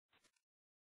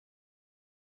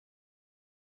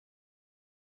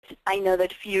I know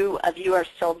that a few of you are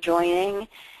still joining.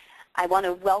 I want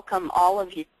to welcome all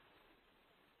of you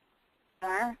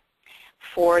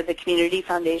for the Community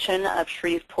Foundation of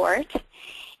Shreveport.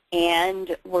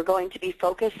 And we're going to be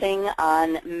focusing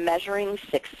on measuring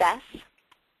success,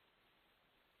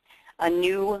 a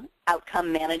new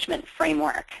outcome management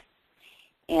framework.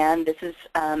 And this is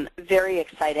very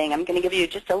exciting. I'm going to give you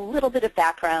just a little bit of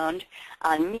background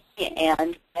on me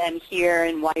and I'm here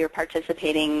and why you're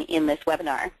participating in this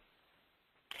webinar.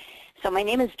 So my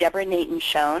name is Deborah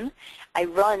Nathan-Schoen. I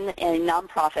run a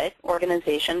nonprofit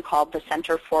organization called the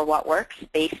Center for What Works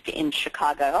based in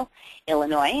Chicago,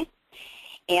 Illinois.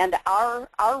 And our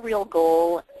real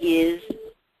goal is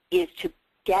to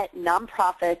get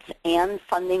nonprofits and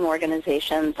funding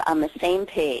organizations on the same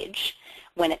page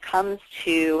when it comes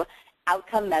to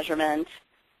outcome measurement,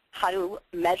 how to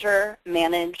measure,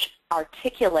 manage,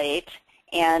 articulate,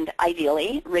 and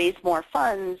ideally raise more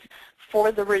funds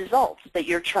for the results that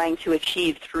you're trying to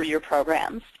achieve through your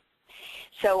programs.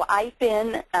 So I've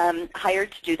been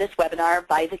hired to do this webinar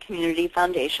by the Community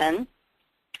Foundation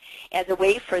as a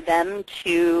way for them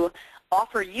to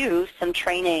offer you some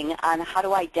training on how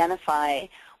to identify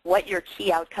what your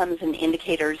key outcomes and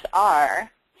indicators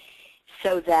are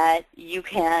so that you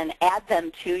can add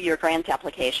them to your grant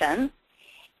application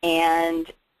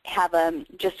and have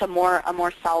just a more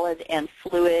solid and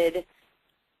fluid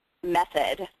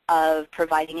method of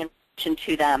providing information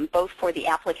to them, both for the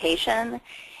application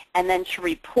and then to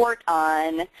report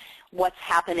on what's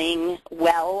happening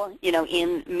well,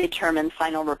 in midterm and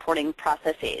final reporting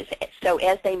processes. So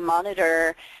as they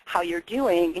monitor how you're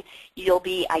doing, you'll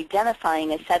be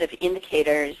identifying a set of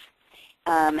indicators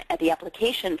at the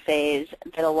application phase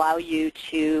that allow you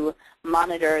to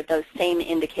monitor those same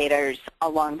indicators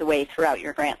along the way throughout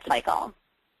your grant cycle.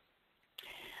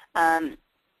 And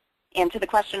to the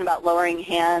question about lowering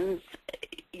hands,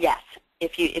 yes,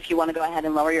 if you want to go ahead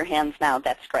and lower your hands now,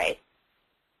 that's great.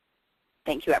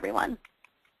 Thank you, everyone.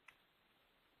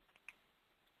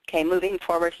 Okay, moving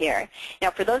forward here.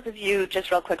 Now, for those of you, just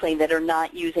real quickly, that are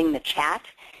not using the chat,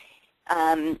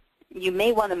 you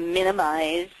may want to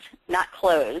minimize, not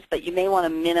close, but you may want to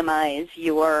minimize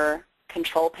your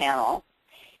control panel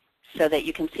so that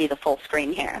you can see the full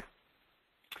screen here.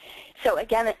 So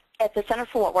again, at the Center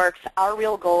for What Works, our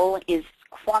real goal is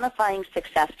quantifying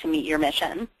success to meet your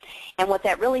mission. And what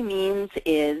that really means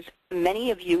is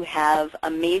many of you have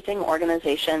amazing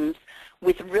organizations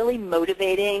with really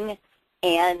motivating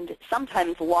and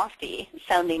sometimes lofty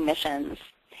sounding missions.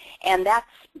 And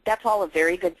that's all a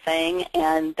very good thing,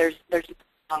 and there's nothing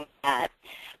wrong with that.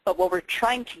 But what we're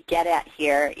trying to get at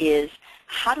here is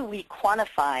how do we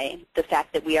quantify the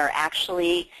fact that we are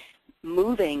actually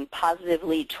moving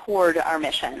positively toward our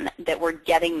mission, that we're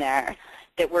getting there,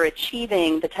 that we're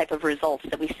achieving the type of results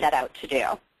that we set out to do.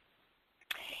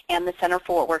 And the Center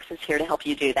for What Works is here to help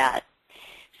you do that.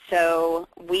 So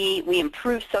we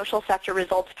improve social sector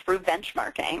results through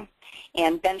benchmarking.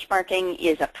 And benchmarking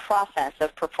is a process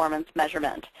of performance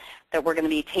measurement that we're going to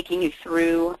be taking you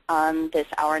through on this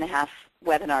hour-and-a-half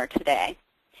webinar today.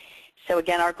 So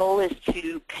again, our goal is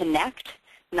to connect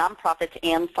nonprofits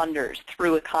and funders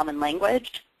through a common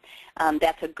language.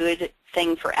 That's a good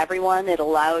thing for everyone. It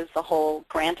allows the whole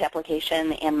grant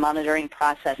application and monitoring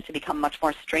process to become much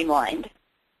more streamlined.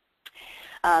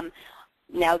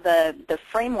 Now, the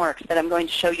frameworks that I'm going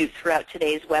to show you throughout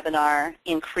today's webinar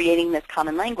in creating this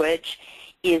common language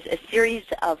is a series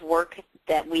of work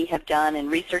that we have done and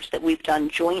research that we've done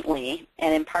jointly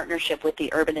and in partnership with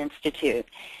the Urban Institute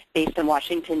based in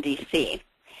Washington, D.C.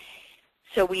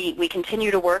 So we continue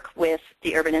to work with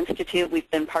the Urban Institute. We've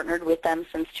been partnered with them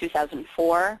since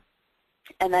 2004.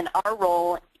 And then our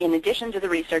role, in addition to the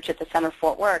research at the Center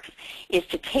for What Works, is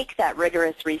to take that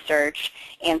rigorous research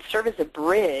and serve as a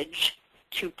bridge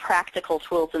to practical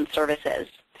tools and services.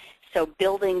 So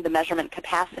building the measurement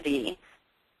capacity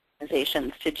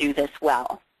organizations to do this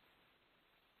well.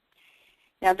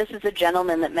 Now, this is a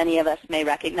gentleman that many of us may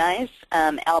recognize,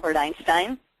 Albert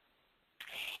Einstein.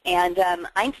 And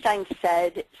Einstein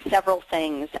said several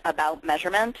things about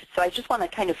measurement, so I just want to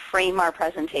kind of frame our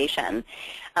presentation.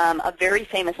 A very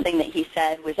famous thing that he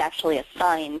said was actually a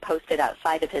sign posted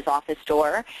outside of his office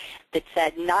door that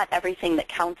said, "Not everything that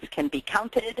counts can be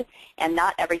counted, and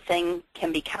not everything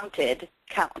can be counted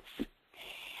counts."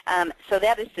 So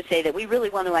that is to say that we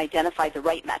really want to identify the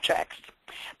right metrics.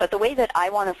 But the way that I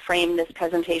want to frame this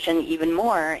presentation even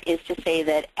more is to say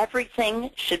that everything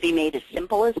should be made as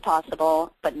simple as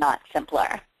possible, but not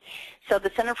simpler. So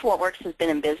the Center for What Works has been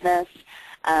in business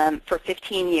for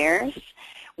 15 years.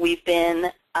 We've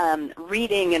been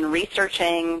reading and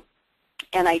researching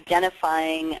and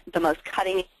identifying the most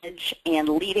cutting edge and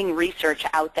leading research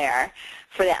out there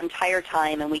for that entire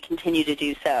time, and we continue to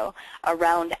do so,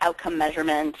 around outcome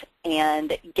measurement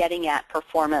and getting at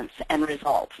performance and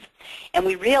results. And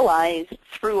we realize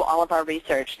through all of our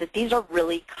research that these are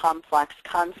really complex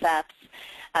concepts.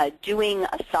 Doing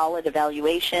a solid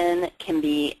evaluation can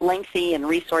be lengthy and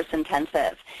resource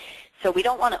intensive. So we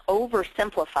don't want to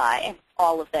oversimplify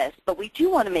all of this, but we do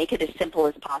want to make it as simple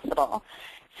as possible.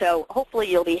 So hopefully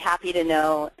you'll be happy to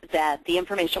know that the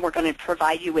information we're going to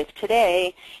provide you with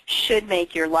today should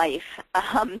make your life,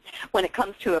 when it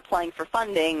comes to applying for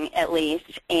funding at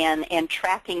least, and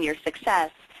tracking your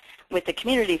success with the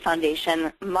Community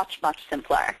Foundation much, much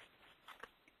simpler.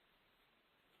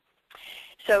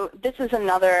 So this is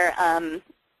another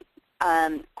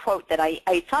quote that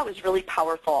I thought was really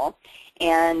powerful.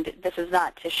 And this is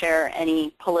not to share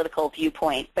any political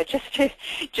viewpoint, but just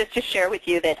to share with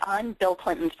you that on Bill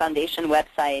Clinton's Foundation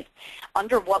website,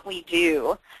 under what we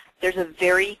do, there's a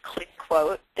very clear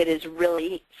quote that is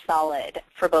really solid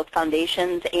for both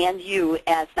foundations and you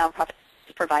as nonprofit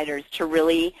providers to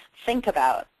really think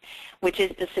about, which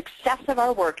is the success of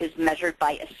our work is measured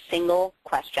by a single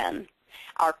question.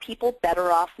 Are people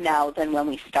better off now than when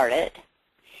we started?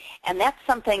 And that's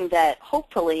something that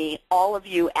hopefully all of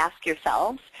you ask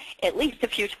yourselves at least a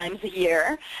few times a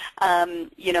year.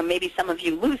 Maybe some of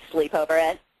you lose sleep over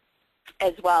it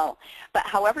as well. But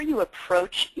however you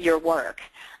approach your work,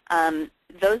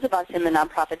 those of us in the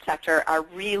nonprofit sector are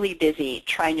really busy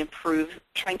trying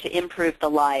to improve the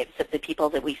lives of the people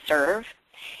that we serve.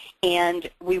 And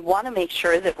we want to make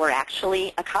sure that we're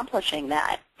actually accomplishing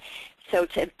that. So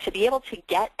to be able to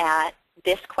get at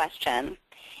this question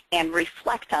and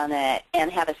reflect on it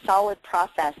and have a solid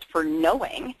process for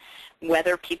knowing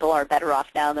whether people are better off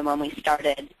now than when we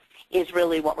started is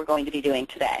really what we're going to be doing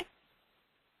today.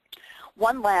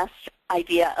 One last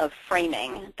idea of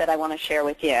framing that I want to share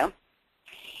with you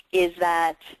is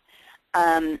that,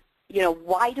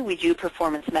 why do we do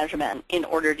performance measurement in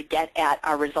order to get at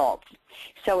our results?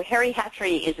 So Harry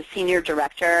Hatry is a senior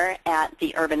director at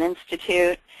the Urban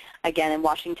Institute, again in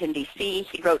Washington, D.C.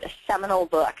 He wrote a seminal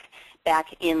book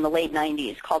back in the late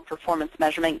 90s called Performance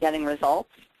Measurement Getting Results.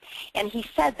 And he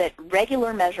said that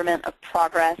regular measurement of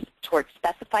progress towards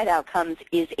specified outcomes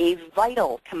is a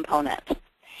vital component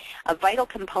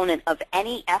of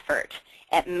any effort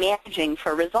at managing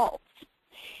for results.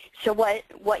 So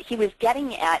what he was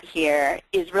getting at here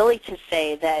is really to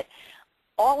say that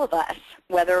all of us,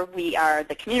 whether we are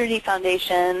the Community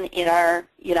Foundation in our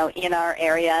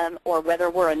area or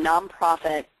whether we're a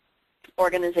nonprofit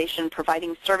organization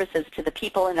providing services to the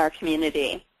people in our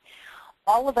community,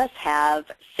 all of us have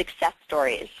success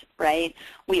stories, right?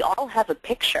 We all have a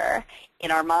picture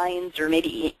in our minds or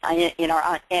maybe in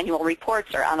our annual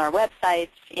reports or on our websites,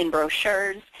 in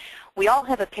brochures. We all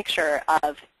have a picture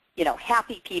of,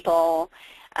 happy people,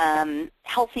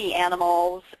 healthy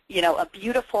animals, a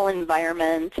beautiful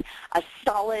environment, a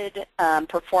solid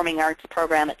performing arts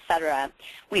program, etc.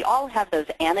 We all have those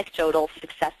anecdotal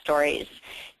success stories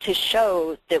to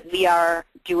show that we are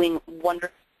doing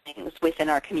wonderful things within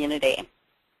our community.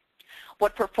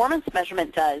 What performance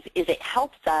measurement does is it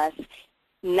helps us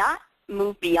not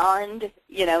move beyond,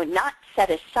 not set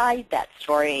aside that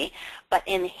story, but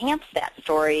enhance that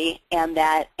story and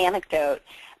that anecdote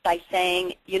by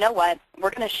saying, you know what, we're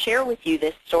going to share with you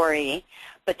this story,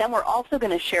 but then we're also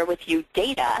going to share with you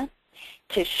data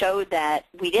to show that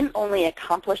we didn't only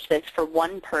accomplish this for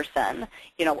one person,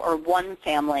 or one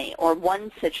family or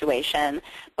one situation,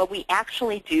 but we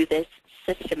actually do this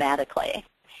systematically.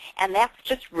 And that's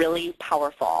just really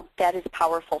powerful. That is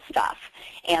powerful stuff.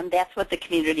 And that's what the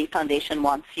Community Foundation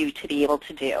wants you to be able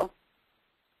to do.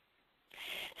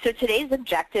 So today's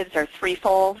objectives are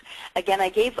threefold. Again, I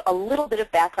gave a little bit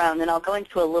of background, and I'll go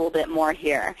into a little bit more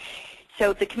here.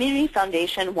 So the Community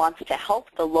Foundation wants to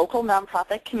help the local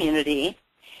nonprofit community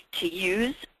to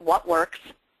use What Works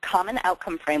common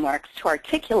outcome frameworks to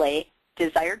articulate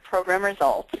desired program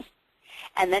results,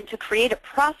 and then to create a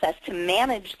process to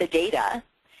manage the data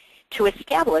to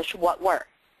establish what works.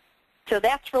 So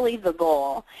that's really the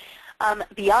goal.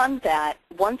 Beyond that,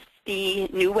 once the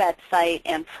new website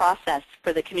and process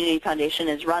for the Community Foundation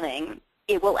is running,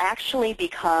 it will actually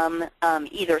become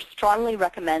either strongly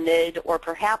recommended or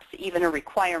perhaps even a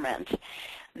requirement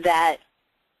that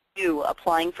you,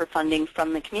 applying for funding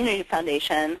from the Community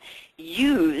Foundation,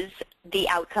 use the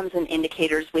outcomes and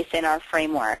indicators within our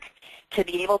framework to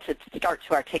be able to start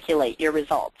to articulate your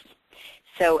results.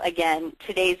 So again,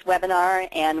 today's webinar,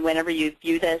 and whenever you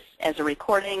view this as a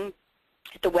recording,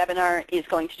 the webinar is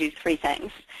going to do three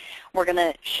things. We're going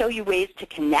to show you ways to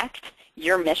connect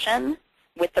your mission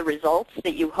with the results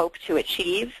that you hope to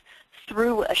achieve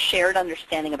through a shared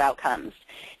understanding of outcomes.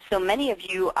 So many of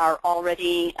you are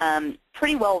already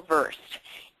pretty well versed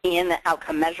in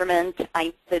outcome measurement. I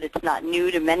know that it's not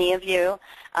new to many of you.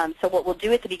 So what we'll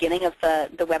do at the beginning of the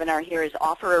webinar here is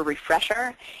offer a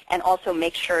refresher and also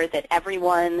make sure that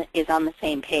everyone is on the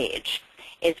same page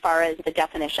as far as the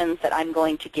definitions that I'm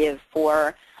going to give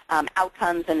for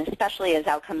outcomes, and especially as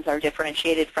outcomes are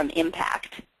differentiated from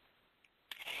impact.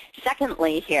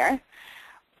 Secondly here,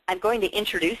 I'm going to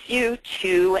introduce you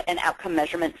to an outcome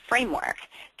measurement framework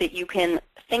that you can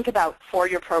think about for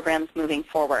your programs moving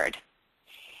forward.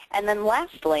 And then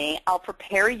lastly, I'll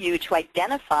prepare you to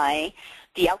identify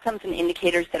the outcomes and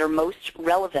indicators that are most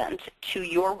relevant to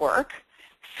your work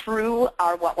through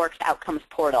our What Works Outcomes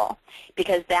portal,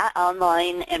 because that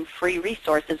online and free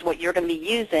resource is what you're going to be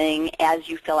using as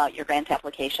you fill out your grant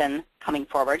application coming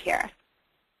forward here.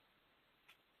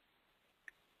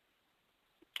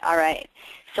 All right,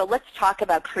 so let's talk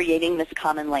about creating this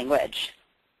common language.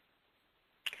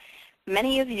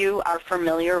 Many of you are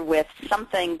familiar with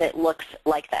something that looks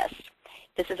like this.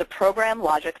 This is a program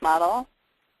logic model,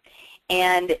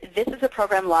 and this is a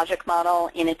program logic model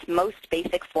in its most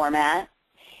basic format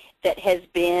that has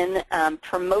been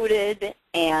promoted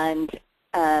and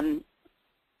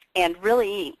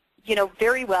really,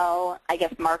 very well, I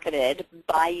guess, marketed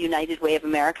by United Way of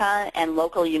America and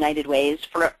local United Ways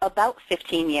for about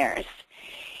 15 years.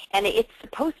 And it's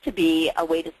supposed to be a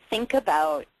way to think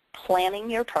about planning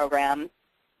your program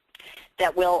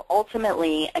that will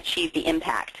ultimately achieve the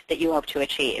impact that you hope to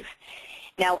achieve.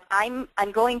 Now, I'm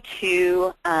going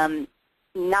to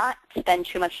not spend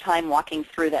too much time walking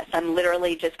through this. I'm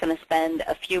literally just going to spend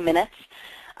a few minutes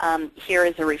here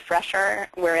as a refresher,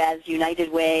 whereas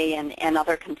United Way and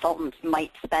other consultants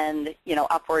might spend,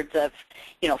 upwards of,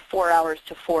 4 hours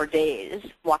to 4 days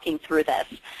walking through this.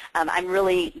 I'm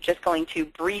really just going to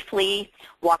briefly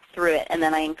walk through it, and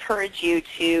then I encourage you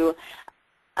to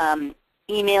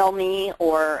email me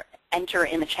or enter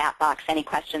in the chat box any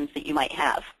questions that you might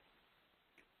have.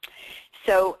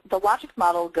 So the logic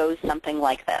model goes something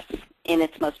like this in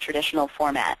its most traditional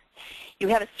format. You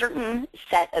have a certain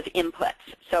set of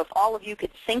inputs. So if all of you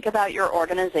could think about your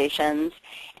organizations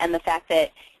and the fact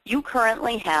that you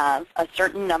currently have a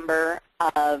certain number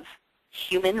of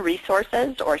human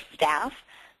resources or staff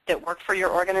that work for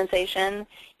your organization,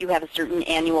 you have a certain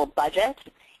annual budget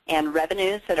and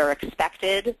revenues that are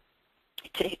expected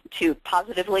to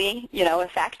positively,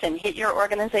 affect and hit your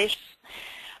organization.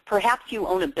 Perhaps you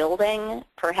own a building,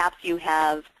 perhaps you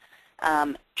have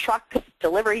trucks,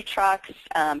 delivery trucks,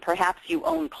 perhaps you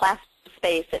own class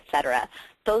space, etc.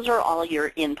 Those are all your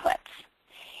inputs.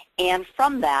 And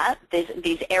from that,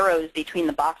 these arrows between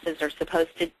the boxes are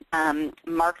supposed to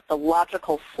mark the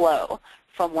logical flow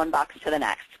from one box to the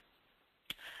next.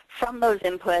 From those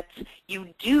inputs,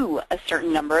 you do a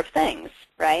certain number of things,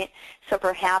 right? So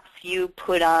perhaps you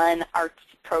put on arts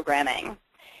programming.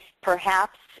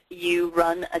 Perhaps you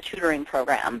run a tutoring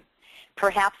program.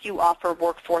 Perhaps you offer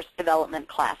workforce development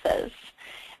classes.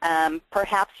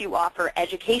 Perhaps you offer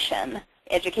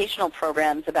educational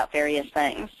programs about various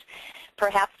things.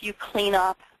 Perhaps you clean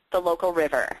up the local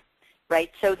river,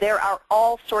 right? So there are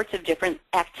all sorts of different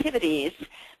activities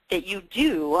that you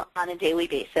do on a daily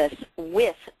basis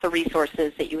with the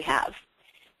resources that you have.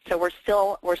 So we're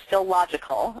still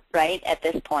logical, right, at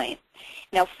this point.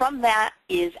 Now from that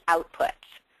is outputs,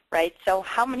 right? So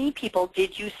how many people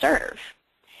did you serve?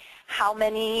 How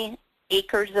many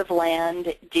acres of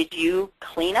land did you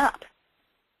clean up?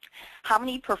 How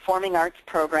many performing arts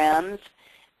programs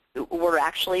were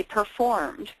actually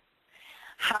performed?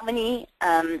 How many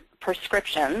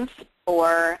prescriptions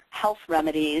or health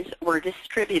remedies were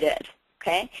distributed?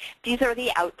 Okay, these are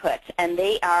the outputs, and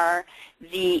they are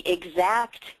the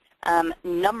exact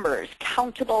numbers,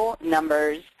 countable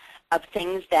numbers of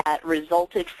things that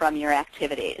resulted from your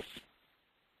activities.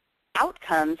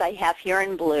 Outcomes I have here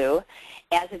in blue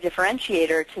as a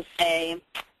differentiator to say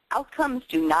outcomes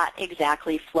do not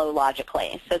exactly flow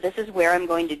logically. So this is where I'm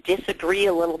going to disagree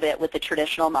a little bit with the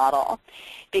traditional model,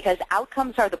 because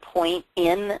outcomes are the point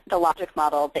in the logic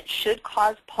model that should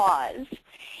cause pause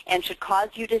and should cause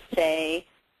you to say,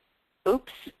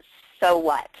 oops, so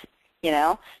what?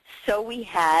 So we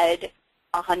had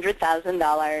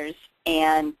 $100,000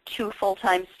 and 2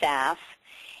 full-time staff,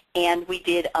 and we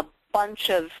did a bunch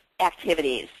of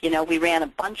activities. We ran a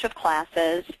bunch of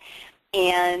classes,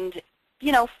 and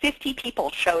 50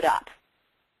 people showed up.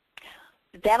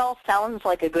 That all sounds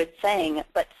like a good thing,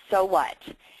 but so what?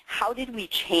 How did we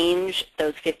change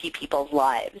those 50 people's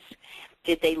lives?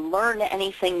 Did they learn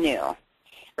anything new?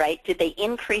 right? Did they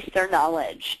increase their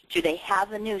knowledge? Do they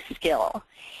have a new skill?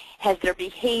 Has their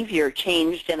behavior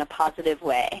changed in a positive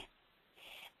way?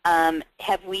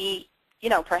 Have we,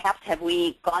 perhaps have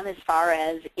we gone as far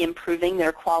as improving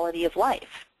their quality of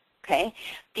life? Okay?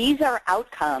 These are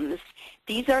outcomes.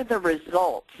 These are the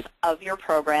results of your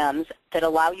programs that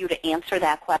allow you to answer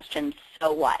that question,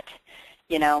 so what?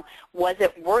 Was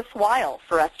it worthwhile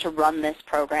for us to run this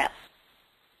program?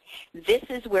 This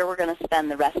is where we're going to spend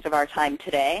the rest of our time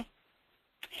today.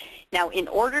 Now, in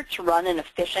order to run an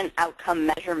efficient outcome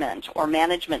measurement or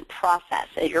management process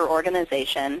at your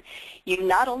organization, you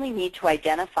not only need to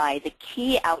identify the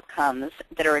key outcomes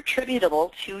that are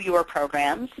attributable to your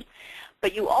programs,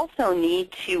 but you also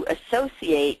need to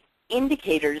associate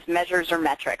indicators, measures, or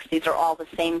metrics. These are all the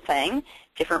same thing.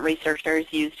 Different researchers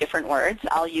use different words.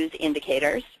 I'll use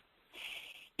indicators.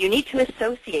 You need to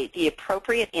associate the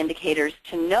appropriate indicators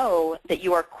to know that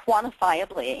you are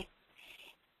quantifiably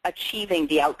achieving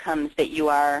the outcomes that you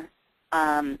are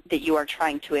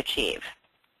trying to achieve.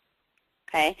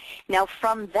 Okay. Now,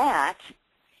 from that,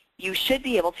 you should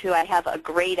be able to. I have a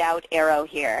grayed out arrow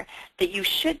here that you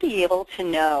should be able to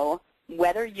know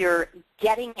whether you're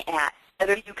getting at,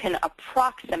 whether you can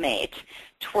approximate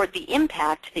toward the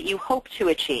impact that you hope to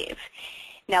achieve.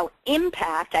 Now,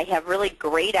 impact, I have really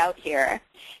grayed out here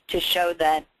to show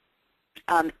that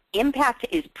impact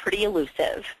is pretty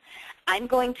elusive. I'm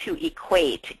going to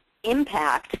equate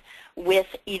impact with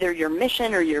either your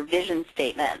mission or your vision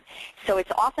statement. So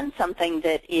it's often something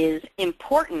that is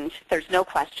important, there's no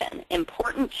question,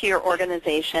 important to your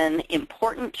organization,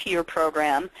 important to your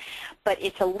program, but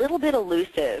it's a little bit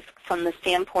elusive from the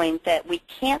standpoint that we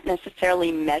can't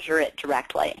necessarily measure it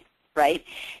directly, right?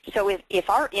 So if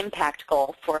our impact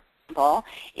goal, for example,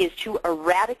 is to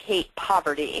eradicate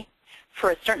poverty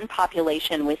for a certain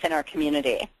population within our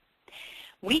community,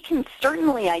 we can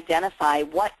certainly identify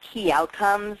what key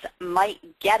outcomes might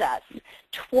get us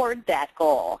toward that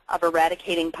goal of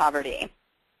eradicating poverty.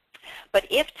 But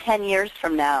if 10 years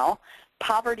from now,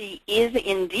 poverty is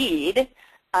indeed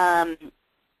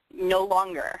no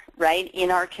longer, right,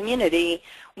 in our community,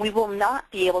 we will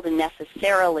not be able to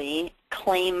necessarily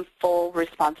claim full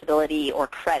responsibility or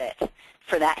credit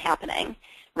for that happening,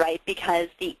 right, because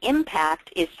the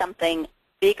impact is something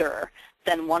bigger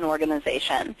than one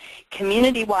organization.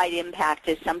 Community-wide impact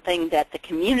is something that the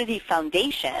Community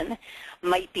Foundation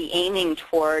might be aiming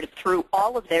toward through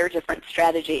all of their different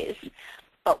strategies.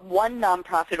 But one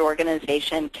nonprofit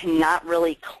organization cannot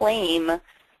really claim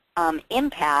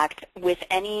impact with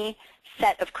any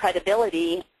set of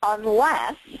credibility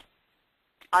unless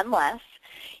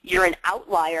you're an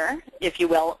outlier, if you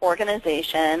will,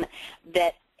 organization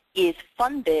that is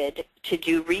funded to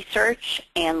do research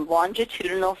and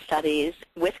longitudinal studies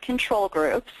with control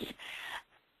groups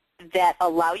that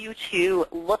allow you to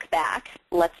look back,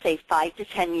 let's say 5 to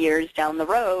 10 years down the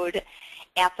road,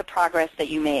 at the progress that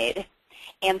you made.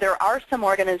 And there are some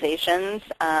organizations,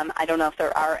 I don't know if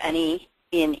there are any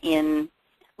in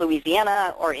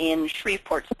Louisiana or in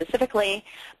Shreveport specifically,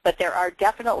 but there are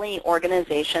definitely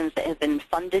organizations that have been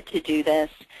funded to do this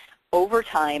over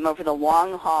time, over the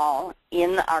long haul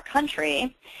in our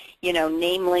country,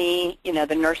 namely,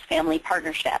 the Nurse Family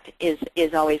Partnership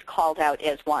is always called out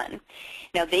as one.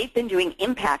 Now, they've been doing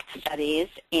impact studies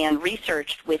and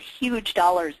research with huge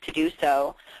dollars to do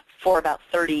so for about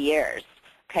 30 years,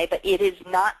 okay? But it is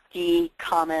not the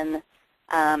common,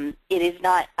 it is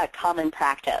not a common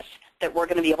practice that we're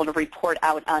going to be able to report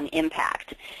out on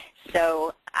impact.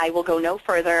 So I will go no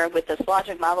further with this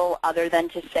logic model other than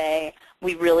to say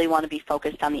we really want to be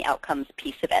focused on the outcomes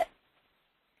piece of it.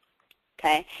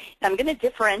 Okay? Now I'm going to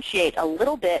differentiate a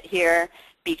little bit here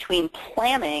between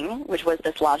planning, which was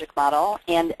this logic model,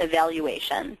 and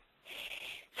evaluation.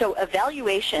 So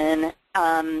evaluation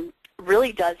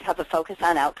really does have a focus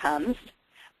on outcomes,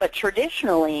 but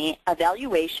traditionally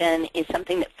evaluation is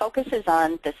something that focuses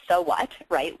on the so what,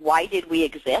 right? Why did we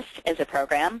exist as a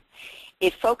program?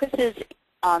 It focuses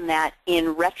on that in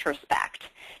retrospect,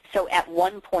 so at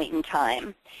one point in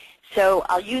time. So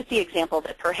I'll use the example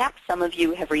that perhaps some of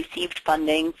you have received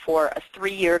funding for a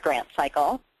 3-year grant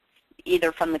cycle,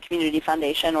 either from the Community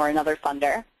Foundation or another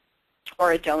funder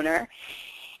or a donor.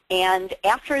 And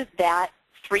after that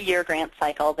 3-year grant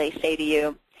cycle, they say to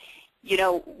you,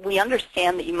 we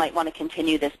understand that you might want to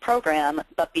continue this program,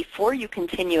 but before you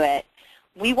continue it,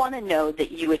 we want to know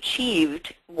that you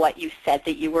achieved what you said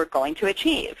that you were going to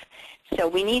achieve. So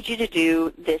we need you to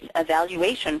do this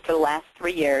evaluation for the last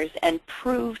 3 years and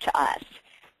prove to us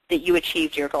that you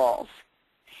achieved your goals.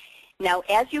 Now,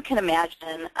 as you can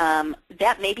imagine,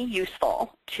 that may be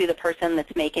useful to the person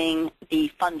that's making the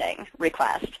funding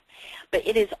request, but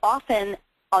it is often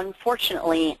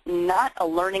unfortunately not a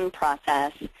learning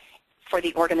process for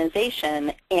the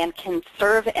organization and can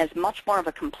serve as much more of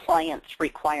a compliance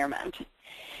requirement.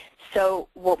 So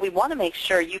what we want to make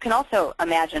sure, you can also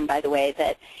imagine, by the way,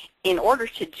 that in order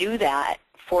to do that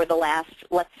for the last,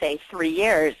 let's say, 3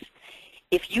 years,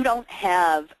 if you don't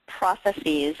have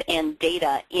processes and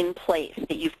data in place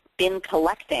that you've been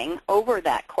collecting over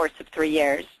that course of 3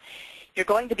 years, you're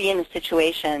going to be in a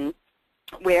situation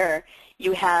where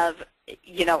you have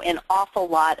an awful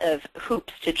lot of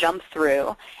hoops to jump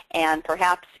through, and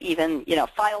perhaps even,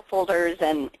 file folders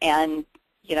and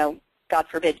God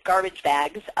forbid, garbage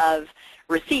bags of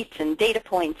receipts and data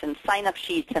points and sign-up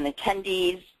sheets and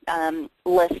attendees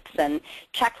lists and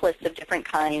checklists of different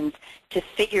kinds to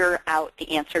figure out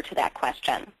the answer to that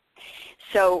question.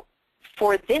 So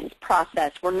for this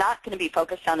process, we're not going to be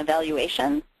focused on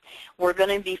evaluation. We're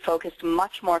going to be focused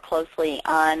much more closely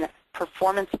on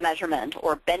performance measurement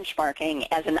or benchmarking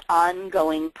as an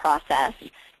ongoing process,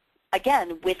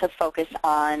 again, with a focus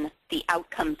on the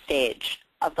outcome stage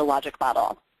of the logic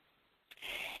model.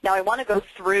 Now I want to go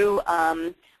through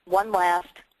one last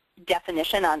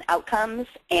definition on outcomes,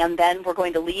 and then we're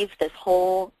going to leave this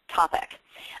whole topic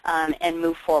and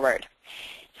move forward.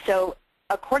 So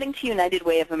according to United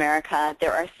Way of America,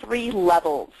 there are 3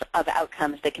 levels of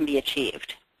outcomes that can be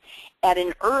achieved. At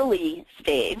an early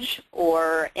stage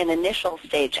or an initial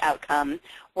stage outcome,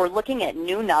 we're looking at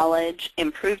new knowledge,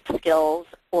 improved skills,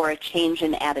 or a change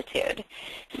in attitude.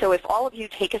 So if all of you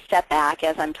take a step back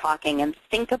as I'm talking and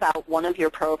think about one of your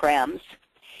programs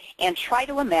and try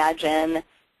to imagine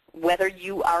whether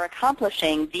you are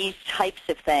accomplishing these types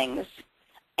of things,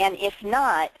 and if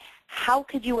not, how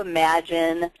could you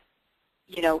imagine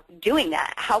doing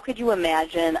that? How could you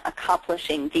imagine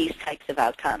accomplishing these types of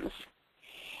outcomes?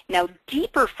 Now,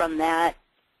 deeper from that,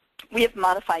 we have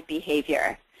modified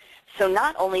behavior. So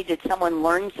not only did someone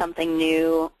learn something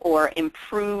new or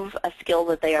improve a skill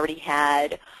that they already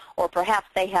had, or perhaps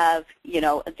they have,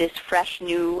 this fresh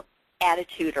new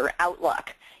attitude or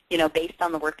outlook, based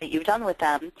on the work that you've done with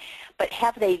them, but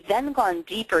have they then gone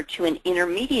deeper to an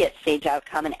intermediate stage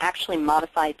outcome and actually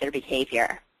modified their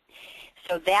behavior?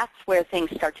 So that's where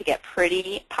things start to get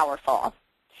pretty powerful.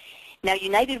 Now,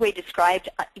 United Way described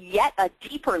yet a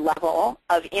deeper level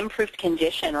of improved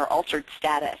condition or altered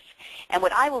status. And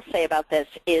what I will say about this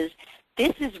is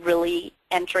really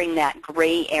entering that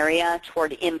gray area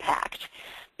toward impact.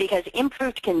 Because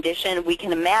improved condition, we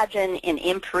can imagine an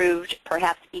improved,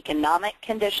 perhaps economic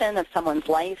condition of someone's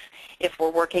life if we're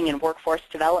working in workforce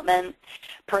development.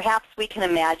 Perhaps we can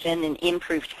imagine an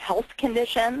improved health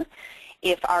condition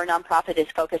if our nonprofit is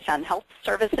focused on health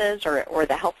services or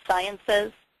the health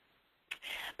sciences.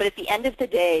 But at the end of the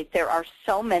day, there are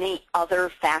so many other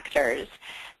factors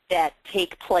that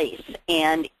take place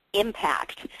and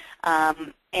impact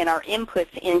and are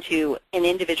inputs into an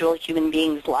individual human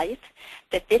being's life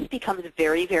that this becomes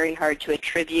very, very hard to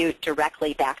attribute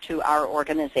directly back to our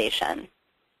organization.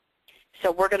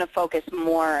 So we're going to focus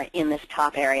more in this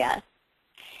top area.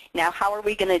 Now, how are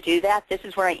we going to do that? This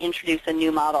is where I introduce a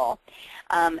new model.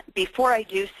 Before I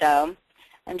do so,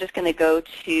 I'm just going to go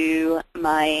to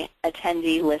my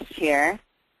attendee list here,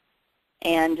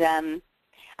 and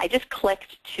I just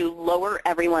clicked to lower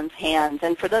everyone's hands.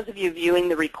 And for those of you viewing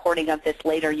the recording of this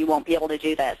later, you won't be able to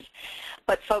do this.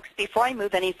 But folks, before I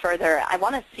move any further, I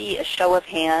want to see a show of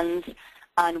hands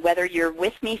on whether you're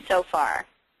with me so far.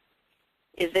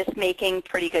 Is this making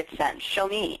pretty good sense? Show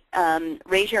me.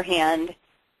 Raise your hand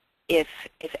if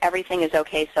everything is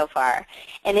okay so far.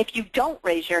 And if you don't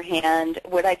raise your hand,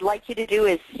 what I'd like you to do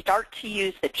is start to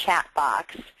use the chat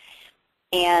box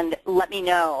and let me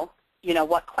know,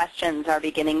 what questions are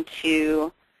beginning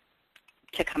to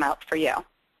come out for you.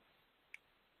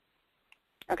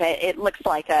 Okay, it looks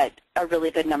like a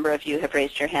really good number of you have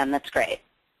raised your hand. That's great.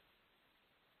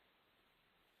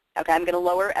 Okay, I'm going to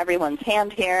lower everyone's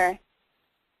hand here.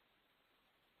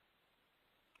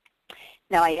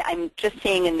 Now, I'm just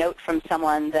seeing a note from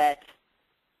someone that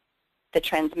the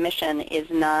transmission is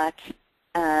not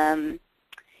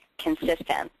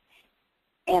consistent.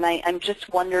 And I'm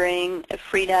just wondering,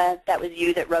 Frida, that was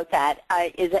you that wrote that.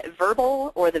 Is it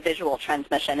verbal or the visual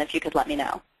transmission, if you could let me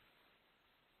know?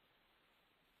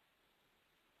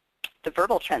 The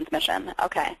verbal transmission,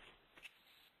 okay.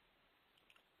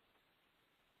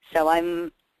 So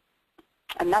I'm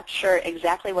not sure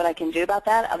exactly what I can do about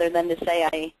that other than to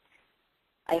say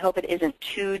I hope it isn't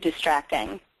too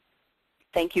distracting.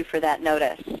 Thank you for that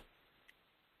notice.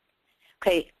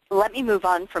 Okay, let me move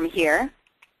on from here.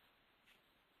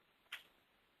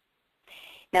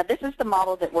 Now, this is the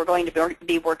model that we're going to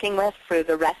be working with for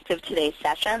the rest of today's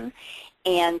session.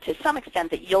 and to some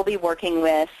extent that you'll be working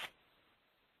with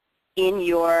in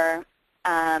your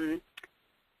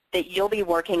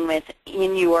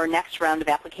next round of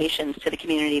applications to the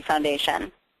Community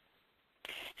Foundation.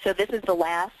 So this is the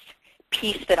last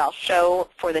piece that I'll show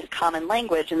for this common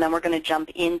language, and then we're going to jump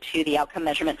into the outcome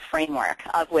measurement framework,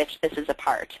 of which this is a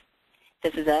part.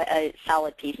 This is a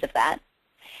solid piece of that.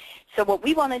 So what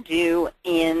we want to do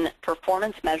in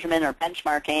performance measurement or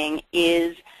benchmarking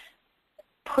is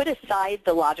put aside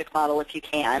the logic model if you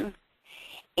can,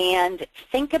 and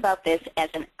think about this as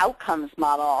an outcomes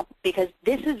model, because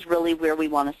this is really where we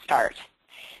want to start.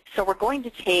 So we're going to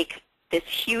take this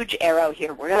huge arrow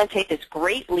here. We're going to take this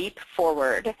great leap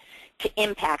forward to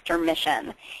impact our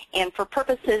mission. And for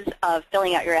purposes of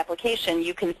filling out your application,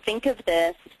 you can think of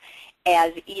this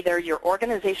as either your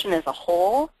organization as a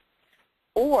whole,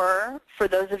 or for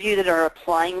those of you that are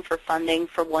applying for funding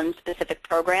for one specific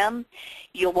program,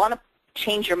 you'll want to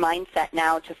change your mindset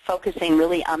now to focusing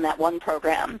really on that one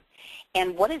program.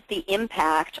 And what is the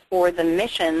impact or the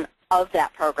mission of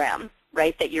that program,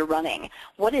 right, that you're running?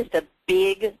 What is the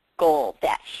big goal,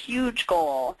 that huge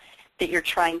goal that you're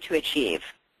trying to achieve?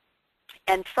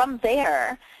 And from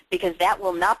there, because that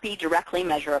will not be directly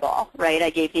measurable, right? I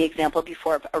gave the example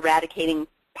before of eradicating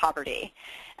poverty,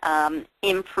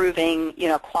 improving,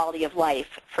 quality of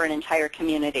life for an entire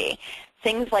community,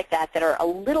 things like that that are a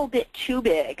little bit too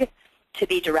big to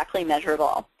be directly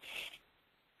measurable.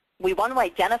 We want to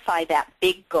identify that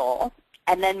big goal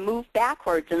and then move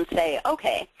backwards and say,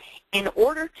 okay, in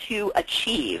order to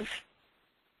achieve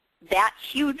that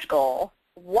huge goal,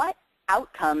 what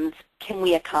outcomes can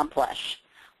we accomplish?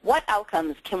 What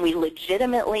outcomes can we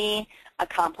legitimately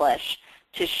accomplish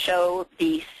to show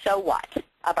the so what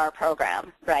of our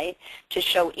program, right? To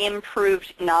show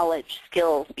improved knowledge,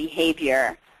 skills,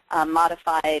 behavior,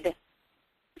 modified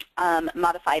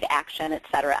action,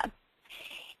 etc.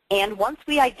 And once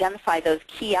we identify those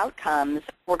key outcomes,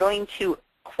 we're going to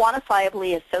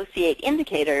quantifiably associate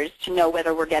indicators to know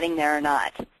whether we're getting there or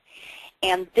not.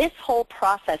 And this whole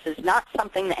process is not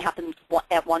something that happens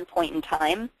at one point in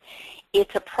time.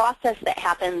 It's a process that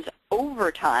happens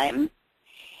over time.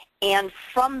 And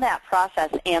from that process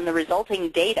and the resulting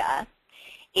data,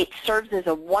 it serves as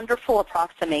a wonderful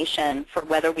approximation for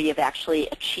whether we have actually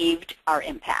achieved our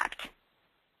impact.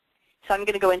 So I'm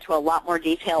going to go into a lot more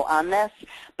detail on this,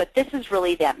 but this is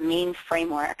really that main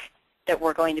framework that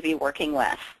we're going to be working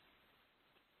with.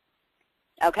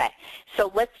 Okay,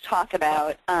 so let's talk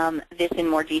about this in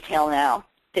more detail now,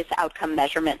 this outcome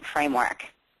measurement framework.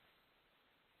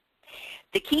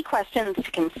 The key questions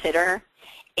to consider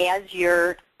as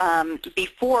you're,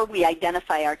 before we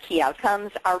identify our key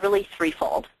outcomes are really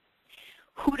threefold.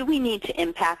 Who do we need to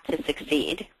impact to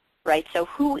succeed, right? So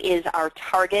who is our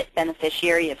target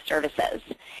beneficiary of services?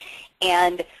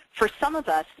 And for some of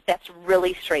us, that's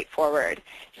really straightforward.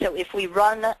 So if we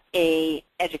run a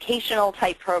educational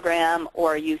type program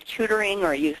or a youth tutoring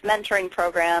or a youth mentoring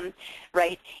program,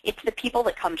 right, it's the people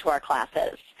that come to our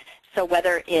classes. So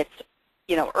whether it's,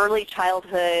 early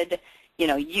childhood,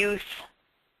 youth,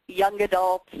 young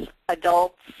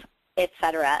adults,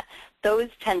 etc., those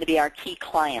tend to be our key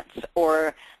clients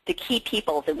or the key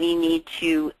people that we need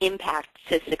to impact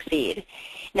to succeed.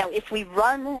 Now, if we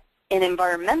run an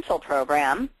environmental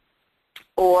program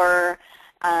or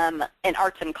an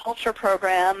arts and culture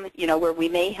program, where we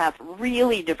may have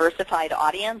really diversified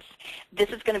audience, this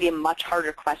is going to be a much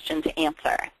harder question to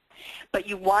answer. But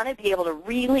you want to be able to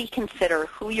really consider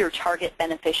who your target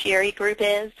beneficiary group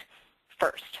is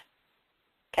first.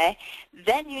 Okay?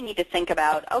 Then you need to think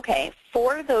about, okay,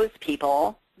 for those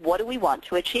people, what do we want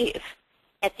to achieve?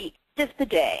 At the end of the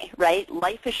day, right,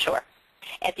 life is short.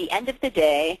 At the end of the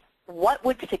day, what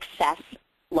would success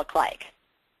look like?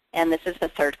 And this is the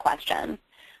third question.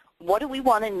 What do we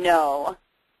want to know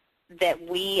that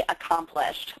we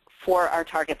accomplished for our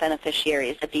target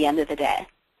beneficiaries at the end of the day?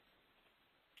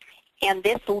 And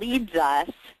this leads us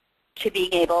to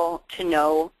being able to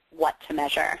know what to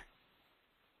measure.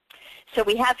 So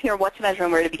we have here what to measure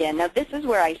and where to begin. Now this is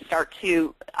where I start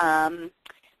to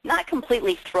not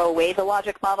completely throw away the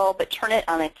logic model, but turn it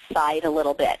on its side a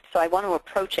little bit. So I want to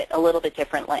approach it a little bit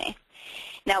differently.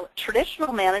 Now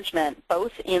traditional management,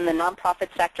 both in the nonprofit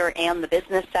sector and the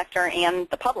business sector and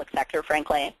the public sector,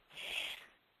 frankly,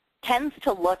 tends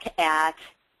to look at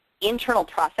internal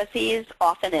processes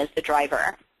often as the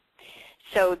driver.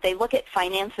 So they look at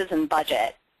finances and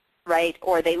budget, right,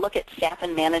 or they look at staff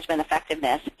and management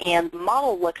effectiveness, and the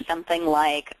model looks something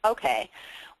like, okay,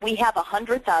 we have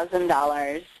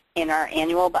 $100,000 in our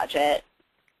annual budget.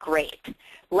 Great.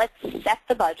 Let's set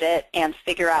the budget and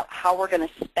figure out how we're going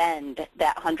to spend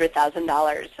that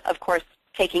 $100,000. Of course,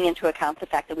 taking into account the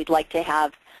fact that we'd like to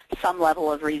have some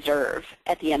level of reserve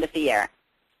at the end of the year.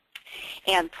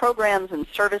 And programs and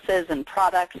services and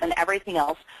products and everything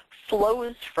else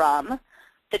flows from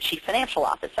the chief financial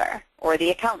officer or the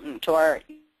accountant or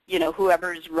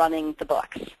whoever's running the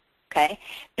books. Okay?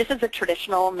 This is a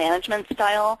traditional management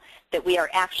style that we are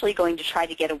actually going to try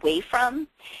to get away from,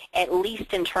 at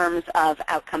least in terms of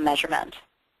outcome measurement.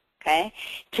 Okay?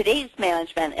 Today's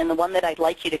management, and the one that I'd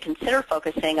like you to consider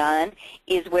focusing on,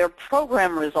 is where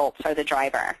program results are the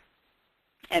driver.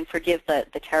 And forgive the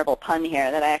terrible pun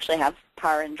here that I actually have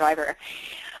power and driver.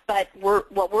 But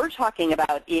what we're talking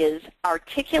about is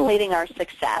articulating our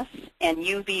success, and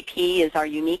UVP is our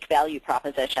unique value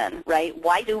proposition, right?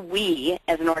 Why do we,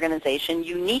 as an organization,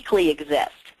 uniquely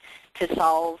exist to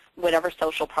solve whatever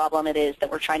social problem it is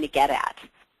that we're trying to get at,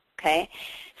 okay?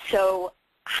 So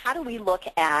how do we look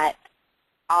at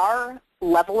our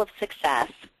level of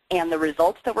success and the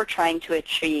results that we're trying to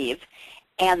achieve,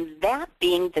 and that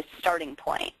being the starting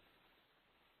point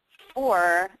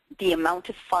for the amount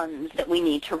of funds that we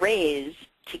need to raise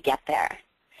to get there.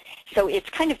 So it's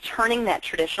kind of turning that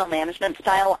traditional management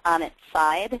style on its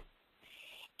side,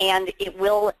 and it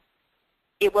will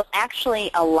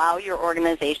actually allow your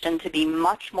organization to be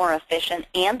much more efficient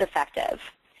and effective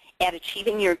at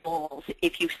achieving your goals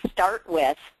if you start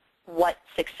with what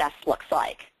success looks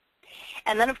like.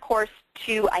 And then, of course,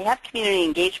 I have community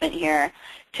engagement here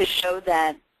to show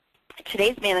that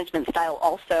today's management style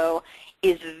also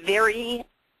is very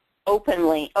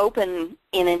open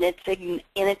in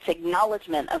its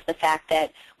acknowledgement of the fact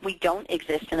that we don't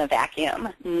exist in a vacuum.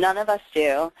 None of us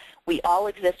do. We all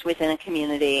exist within a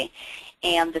community,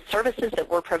 and the services that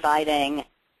we're providing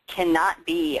cannot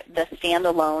be the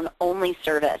standalone only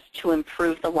service to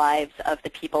improve the lives of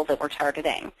the people that we're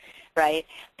targeting, right?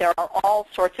 There are all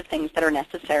sorts of things that are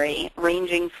necessary,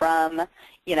 ranging from,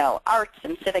 arts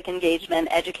and civic engagement,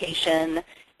 education,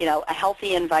 a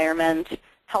healthy environment,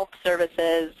 health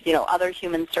services, other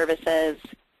human services,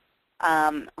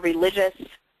 religious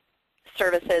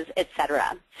services,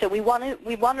 etc. So we want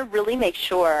to really make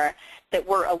sure that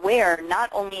we're aware not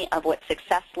only of what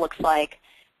success looks like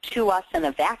to us in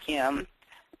a vacuum,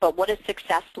 but what does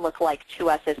success look like to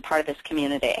us as part of this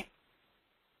community.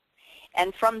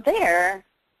 And from there,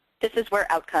 this is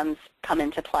where outcomes come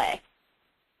into play.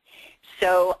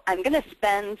 So I'm going to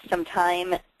spend some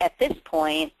time at this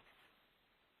point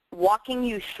walking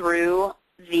you through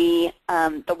the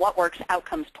What Works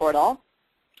Outcomes portal,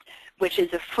 which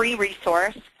is a free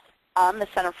resource on the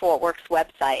Center for What Works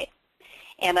website.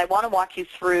 And I want to walk you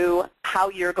through how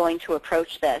you're going to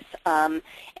approach this. And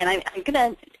I'm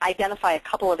going to identify a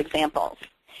couple of examples.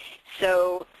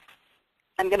 So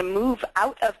I'm going to move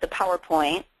out of the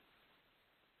PowerPoint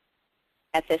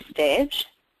at this stage.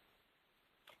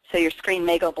 So your screen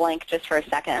may go blank just for a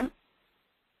second.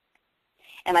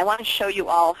 And I want to show you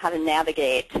all how to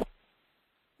navigate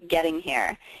getting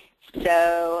here.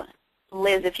 So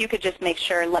Liz, if you could just make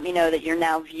sure and let me know that you're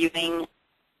now viewing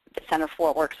the Center for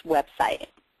What Works website,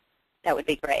 that would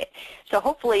be great. So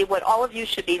hopefully what all of you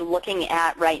should be looking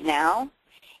at right now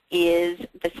is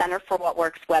the Center for What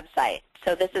Works website.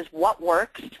 So this is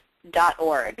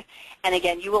whatworks.org. And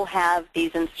again, you will have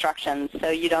these instructions,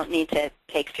 so you don't need to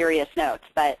take furious notes.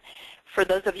 But for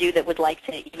those of you that would like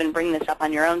to even bring this up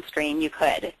on your own screen, you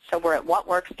could. So we're at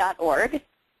whatworks.org.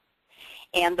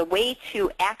 And the way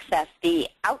to access the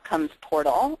Outcomes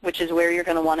portal, which is where you're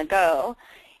going to want to go,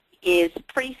 is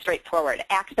pretty straightforward.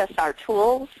 Access our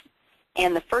tools,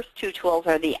 and the first two tools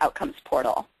are the Outcomes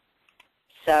portal.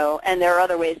 So, and there are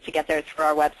other ways to get there through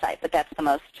our website, but that's the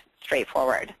most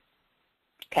straightforward.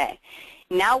 Okay.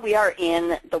 Now we are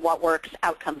in the What Works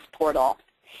Outcomes portal.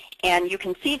 And you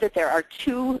can see that there are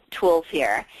two tools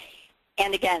here.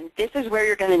 And again, this is where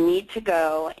you're going to need to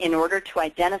go in order to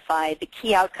identify the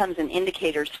key outcomes and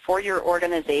indicators for your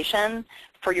organization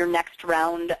for your next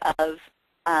round of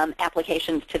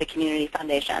applications to the Community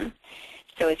Foundation.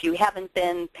 So if you haven't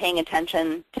been paying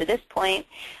attention to this point,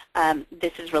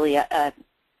 this is really a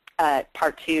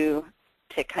part to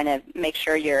kind of make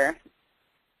sure you're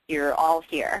all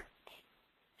here.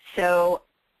 So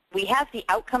we have the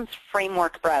Outcomes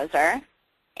Framework browser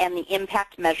and the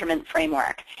Impact Measurement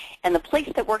Framework. And the place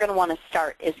that we're going to want to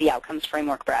start is the Outcomes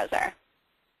Framework browser.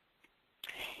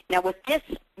 Now what this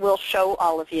will show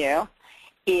all of you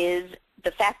is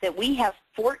the fact that we have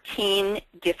 14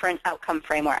 different outcome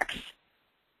frameworks.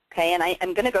 Okay, and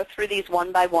I'm going to go through these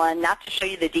one by one, not to show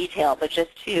you the detail, but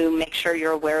just to make sure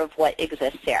you're aware of what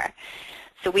exists here.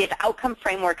 So we have outcome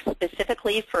frameworks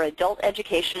specifically for adult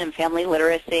education and family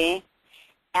literacy,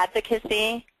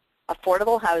 advocacy,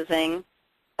 affordable housing,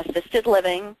 assisted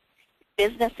living,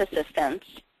 business assistance,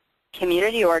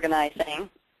 community organizing,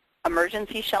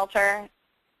 emergency shelter,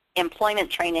 employment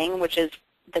training, which is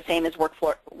the same as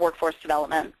workforce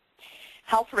development,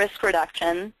 health risk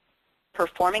reduction,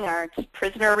 performing arts,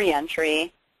 prisoner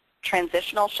reentry,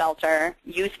 transitional shelter,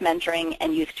 youth mentoring,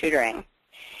 and youth tutoring.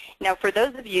 Now, for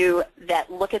those of you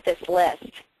that look at this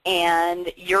list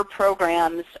and your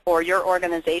programs or your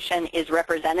organization is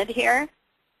represented here,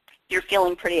 you're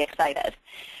feeling pretty excited.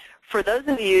 For those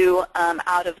of you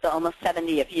out of the almost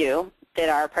 70 of you that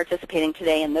are participating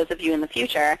today and those of you in the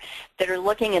future that are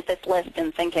looking at this list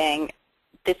and thinking,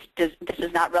 this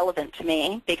is not relevant to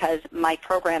me because my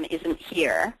program isn't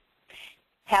here,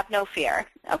 have no fear,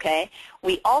 okay?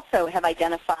 We also have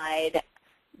identified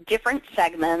different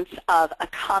segments of a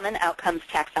common outcomes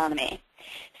taxonomy.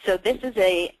 So this is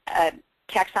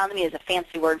taxonomy is a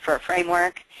fancy word for a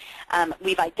framework.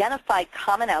 We've identified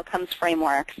common outcomes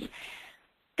frameworks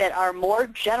that are more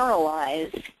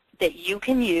generalized that you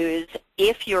can use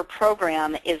if your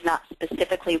program is not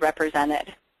specifically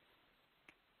represented.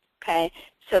 Okay,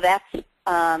 so that's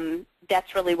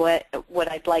really what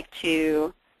I'd like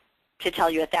to tell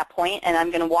you at that point, and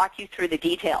I'm going to walk you through the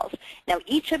details. Now,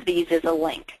 each of these is a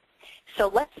link.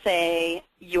 So let's say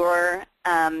your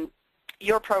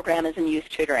program is in youth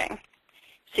tutoring.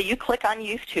 So you click on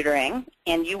youth tutoring,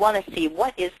 and you want to see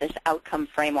what is this outcome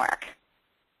framework.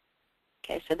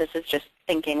 Okay, so this is just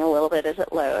thinking a little bit as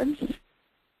it loads.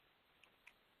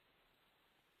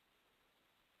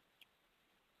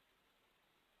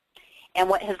 And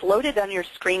what has loaded on your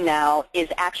screen now is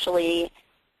actually,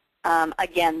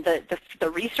 again, the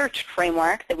research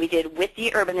framework that we did with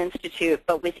the Urban Institute,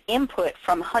 but with input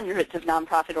from hundreds of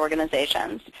nonprofit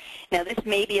organizations. Now, this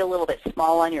may be a little bit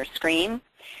small on your screen,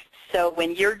 so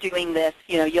when you're doing this,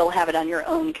 you'll have it on your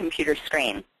own computer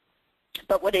screen.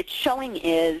 But what it's showing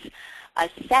is a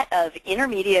set of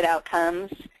intermediate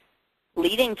outcomes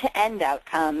leading to end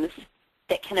outcomes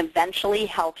that can eventually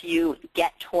help you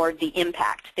get toward the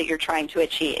impact that you're trying to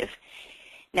achieve.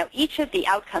 Now, each of the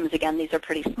outcomes, again, these are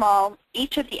pretty small,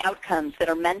 each of the outcomes that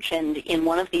are mentioned in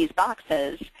one of these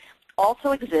boxes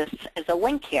also exists as a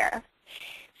link here.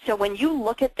 So when you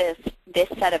look at this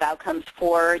set of outcomes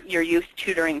for your youth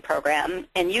tutoring program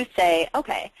and you say,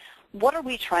 okay, what are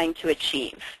we trying to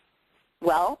achieve?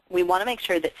 Well, we want to make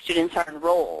sure that students are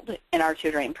enrolled in our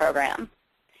tutoring program.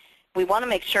 We want to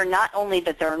make sure not only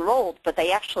that they're enrolled, but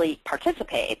they actually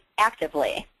participate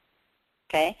actively.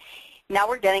 Okay? Now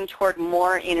we're getting toward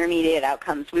more intermediate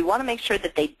outcomes. We want to make sure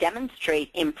that they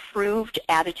demonstrate improved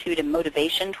attitude and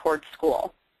motivation toward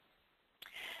school.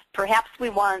 Perhaps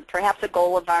a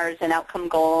goal of ours, an outcome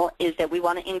goal, is that we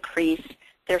want to increase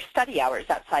their study hours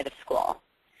outside of school.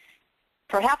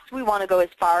 Perhaps we want to go as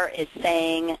far as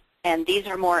saying, and these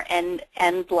are more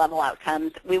end-level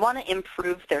outcomes, we want to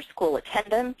improve their school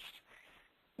attendance.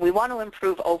 We want to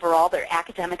improve overall their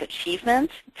academic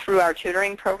achievement through our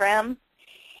tutoring program.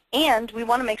 And we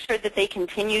want to make sure that they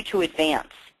continue to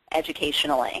advance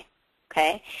educationally.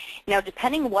 Okay? Now,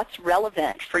 depending what's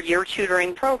relevant for your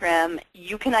tutoring program,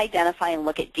 you can identify and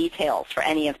look at details for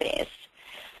any of these.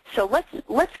 So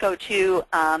let's go to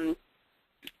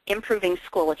improving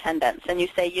school attendance. And you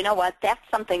say, you know what, that's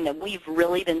something that we've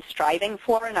really been striving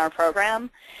for in our program,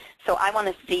 so I want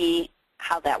to see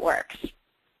how that works.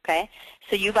 Okay?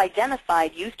 So you've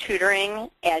identified youth tutoring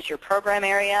as your program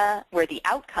area where the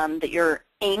outcome that you're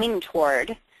aiming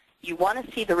toward, you want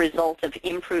to see the result of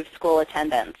improved school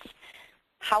attendance.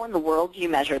 How in the world do you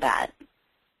measure that?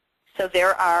 So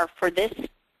there are, for this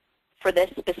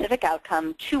specific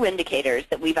outcome, 2 indicators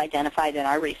that we've identified in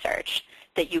our research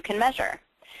that you can measure.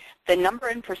 The number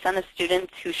and percent of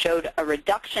students who showed a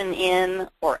reduction in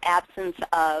or absence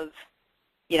of,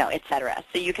 et cetera.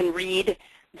 So you can read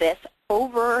this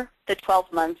over the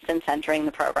 12 months since entering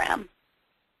the program.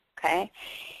 Okay?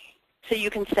 So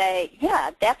you can say, yeah,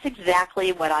 that's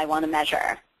exactly what I want to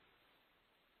measure.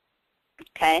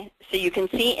 Okay? So you can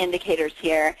see indicators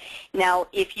here. Now,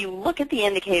 if you look at the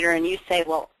indicator and you say,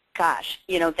 well, gosh,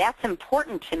 that's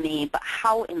important to me, but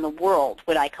how in the world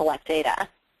would I collect data?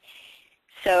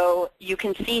 So you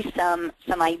can see some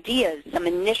ideas, some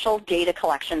initial data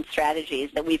collection strategies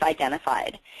that we've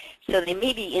identified. So they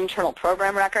may be internal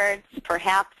program records.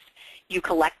 Perhaps you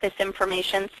collect this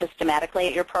information systematically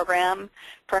at your program.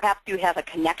 Perhaps you have a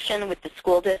connection with the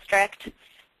school district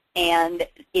and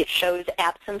it shows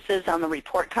absences on the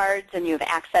report cards and you have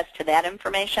access to that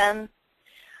information.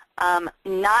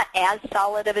 Not as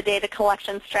solid of a data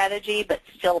collection strategy, but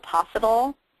still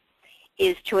possible,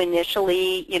 is to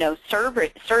initially,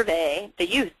 survey the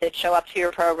youth that show up to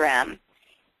your program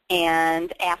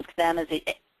and ask them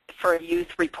for a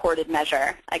youth-reported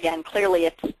measure. Again,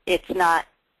 clearly it's not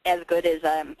as good as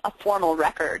a formal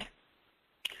record,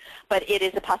 but it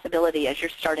is a possibility as you're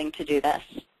starting to do this.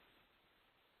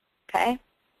 Okay?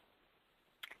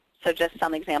 So just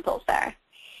some examples there.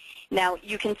 Now,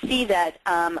 you can see that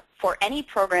for any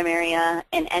program area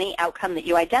and any outcome that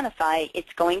you identify,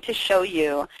 it's going to show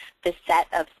you the set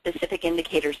of specific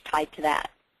indicators tied to that.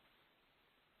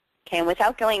 Okay, and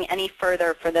without going any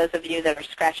further, for those of you that are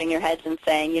scratching your heads and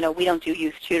saying, you know, we don't do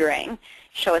youth tutoring,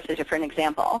 show us a different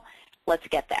example. Let's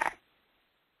get there.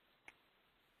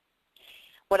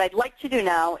 What I'd like to do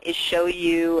now is show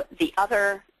you the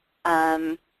other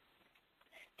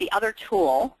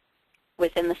tool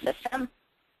within the system.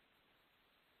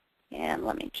 And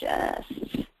let me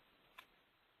just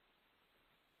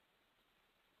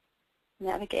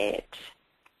navigate.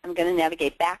 I'm going to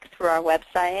navigate back through our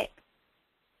website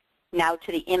now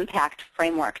to the Impact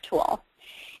Framework tool.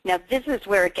 Now this is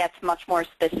where it gets much more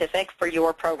specific for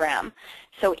your program.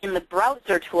 So in the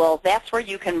browser tool, that's where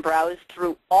you can browse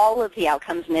through all of the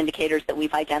outcomes and indicators that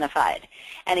we've identified.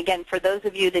 And again, for those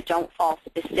of you that don't fall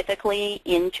specifically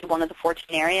into one of the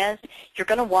 14 areas, you're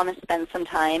going to want to spend some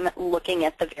time looking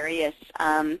at the various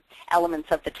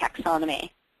elements of the taxonomy.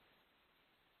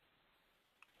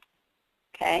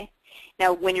 Okay?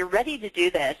 Now when you're ready to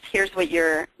do this, here's what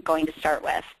you're going to start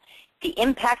with. The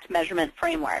impact measurement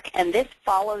framework, and this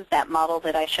follows that model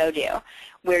that I showed you,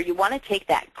 where you want to take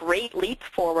that great leap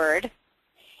forward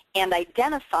and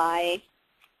identify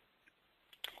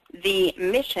the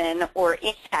mission or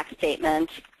impact statement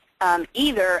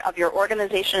either of your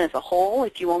organization as a whole,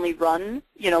 if you only run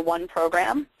one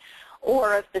program,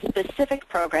 or of the specific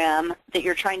program that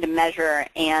you're trying to measure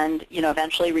and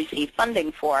eventually receive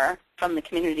funding for from the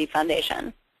Community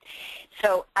Foundation.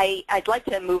 So I'd like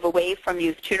to move away from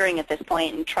youth tutoring at this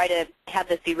point and try to have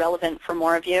this be relevant for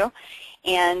more of you.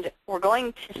 And we're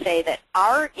going to say that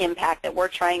our impact that we're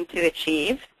trying to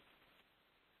achieve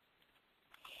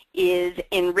is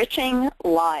enriching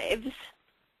lives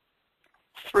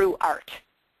through art.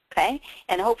 Okay?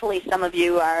 And hopefully some of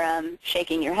you are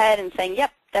shaking your head and saying,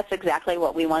 yep, that's exactly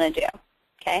what we want to do.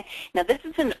 Okay? Now this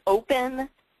is an open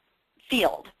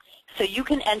field. So you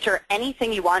can enter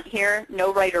anything you want here,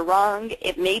 no right or wrong.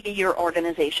 It may be your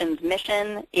organization's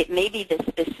mission. It may be the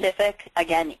specific,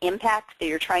 again, impact that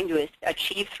you're trying to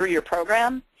achieve through your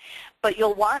program. But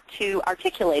you'll want to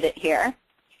articulate it here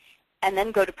and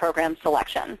then go to program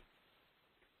selection.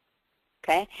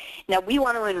 Okay? Now we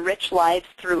want to enrich lives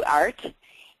through art.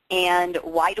 And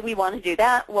why do we want to do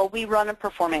that? Well, we run a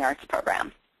performing arts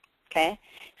program. Okay?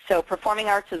 So performing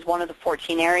arts is one of the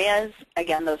 14 areas.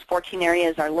 Again, those 14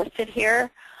 areas are listed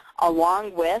here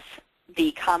along with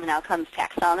the Common Outcomes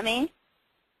Taxonomy.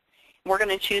 We're going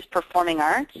to choose performing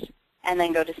arts and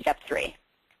then go to step 3.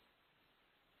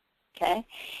 Okay?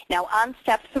 Now on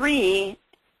step 3,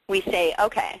 we say,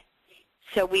 okay,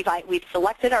 so we've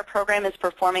selected our program as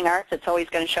performing arts. It's always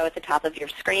going to show at the top of your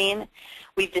screen.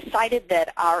 We've decided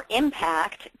that our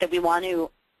impact that we want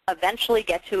to eventually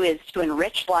get to is to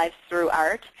enrich lives through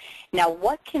art. Now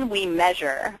what can we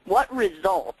measure? What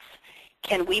results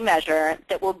can we measure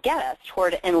that will get us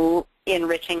toward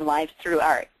enriching lives through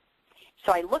art?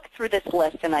 So I look through this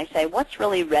list and I say, what's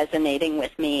really resonating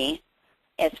with me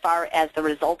as far as the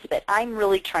results that I'm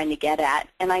really trying to get at?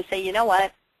 And I say, you know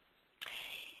what?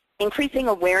 Increasing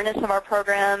awareness of our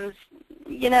programs,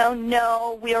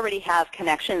 no, we already have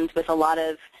connections with a lot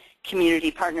of community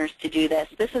partners to do this.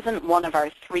 This isn't one of our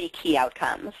 3 key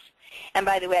outcomes. And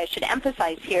by the way, I should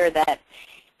emphasize here that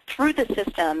through the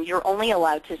system, you're only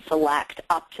allowed to select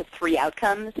up to 3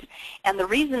 outcomes. And the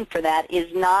reason for that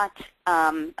is not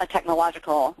a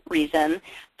technological reason.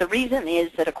 The reason is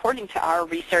that according to our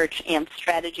research and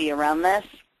strategy around this,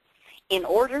 in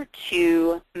order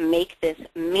to make this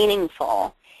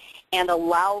meaningful and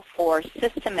allow for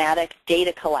systematic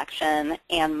data collection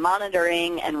and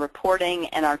monitoring and reporting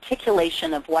and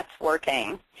articulation of what's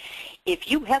working,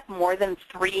 if you have more than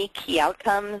 3 key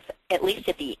outcomes, at least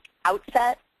at the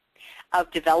outset of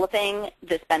developing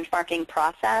this benchmarking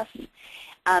process,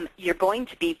 you're going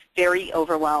to be very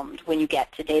overwhelmed when you get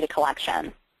to data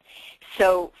collection.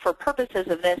 So for purposes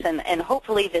of this, and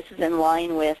hopefully this is in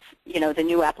line with the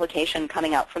new application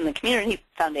coming out from the Community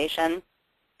Foundation,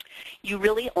 you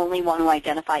really only want to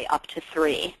identify up to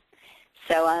 3.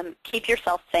 So keep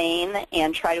yourself sane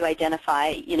and try to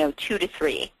identify, 2 to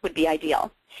 3 would be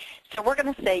ideal. So we're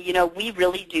going to say, we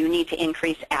really do need to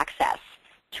increase access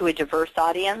to a diverse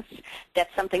audience.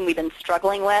 That's something we've been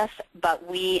struggling with, but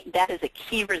that is a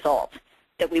key result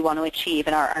that we want to achieve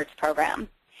in our arts program.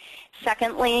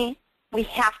 Secondly, we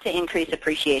have to increase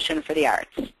appreciation for the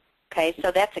arts. Okay,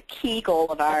 so that's a key goal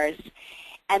of ours.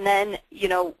 And then,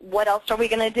 what else are we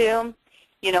going to do?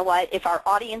 You know what? If our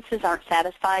audiences aren't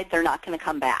satisfied, they're not going to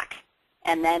come back.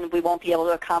 And then we won't be able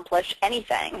to accomplish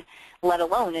anything, let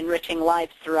alone enriching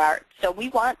lives through art. So we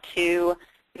want to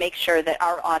make sure that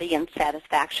our audience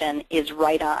satisfaction is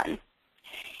right on.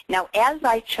 Now, as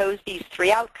I chose these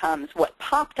 3 outcomes, what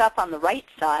popped up on the right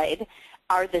side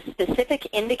are the specific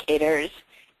indicators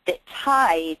that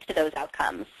tie to those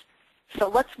outcomes. So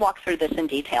let's walk through this in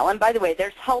detail. And by the way,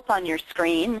 there's help on your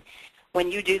screen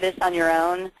when you do this on your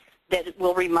own that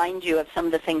will remind you of some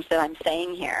of the things that I'm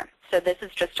saying here. So this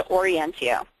is just to orient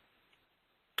you.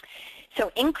 So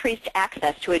increased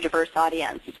access to a diverse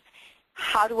audience.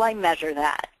 How do I measure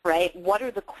that, right? What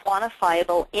are the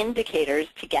quantifiable indicators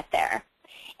to get there?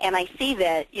 And I see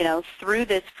that, through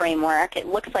this framework, it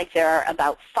looks like there are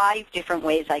about 5 different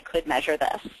ways I could measure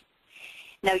this.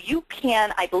 Now you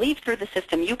can, I believe through the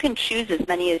system, you can choose as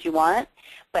many as you want,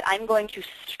 but I'm going to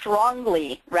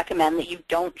strongly recommend that you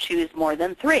don't choose more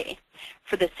than 3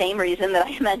 for the same reason that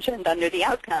I mentioned under the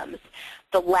outcomes.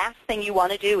 The last thing you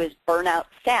want to do is burn out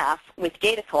staff with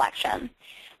data collection.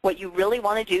 What you really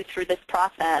want to do through this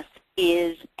process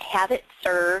is have it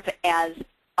serve as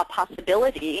a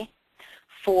possibility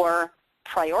for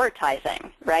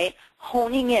prioritizing, right?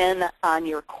 Honing in on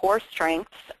your core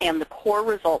strengths and the core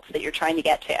results that you're trying to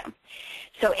get to.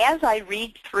 So as I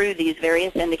read through these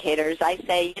various indicators, I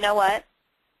say, you know what?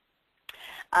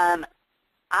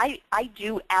 I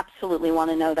do absolutely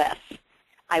want to know this.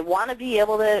 I want to be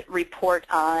able to report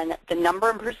on the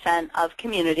number and percent of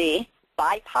community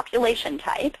by population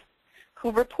type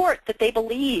who report that they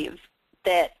believe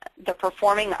that the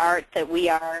performing art that we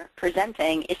are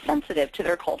presenting is sensitive to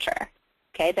their culture.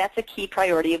 Okay, that's a key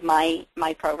priority of my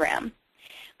program.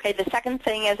 Okay, the second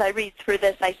thing as I read through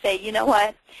this, I say, you know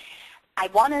what? I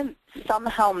want to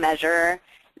somehow measure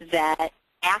that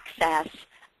access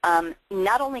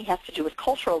not only has to do with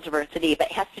cultural diversity,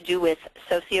 but has to do with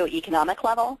socioeconomic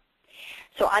level.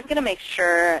 So I'm going to make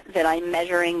sure that I'm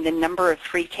measuring the number of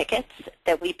free tickets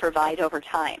that we provide over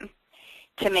time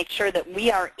to make sure that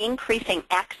we are increasing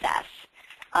access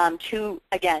to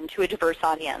a diverse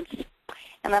audience.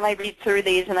 And then I read through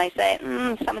these and I say,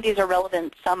 some of these are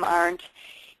relevant, some aren't.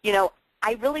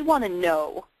 I really want to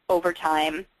know over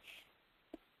time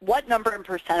what number and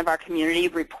percent of our community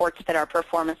reports that our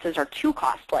performances are too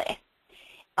costly,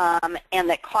 and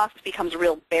that cost becomes a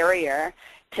real barrier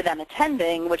to them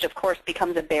attending, which of course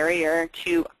becomes a barrier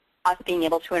to us being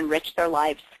able to enrich their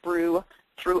lives through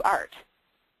art.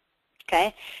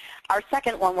 Okay? Our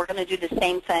second one, we're going to do the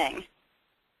same thing.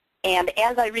 And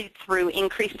as I read through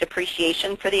increased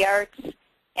appreciation for the arts,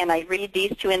 and I read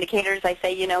these 2 indicators, I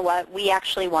say, you know what, we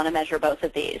actually want to measure both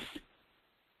of these.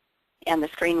 And the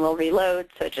screen will reload,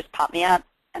 so it just popped me up,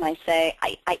 and I say,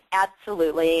 I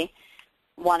absolutely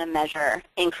want to measure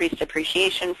increased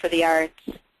appreciation for the arts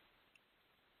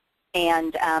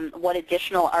and what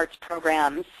additional arts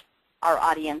programs our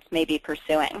audience may be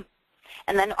pursuing.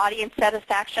 And then audience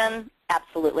satisfaction,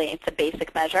 absolutely. It's a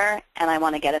basic measure, and I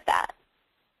want to get at that.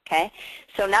 Okay?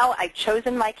 So now I've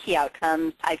chosen my key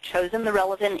outcomes, I've chosen the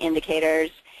relevant indicators,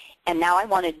 and now I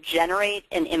want to generate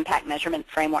an impact measurement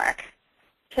framework.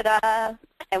 Ta-da!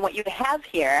 And what you have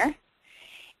here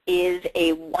is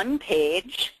a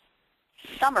 1-page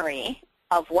summary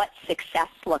of what success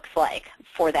looks like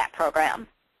for that program.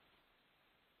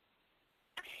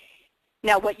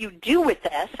 Now what you do with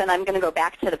this, and I'm going to go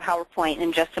back to the PowerPoint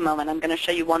in just a moment, I'm going to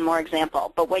show you one more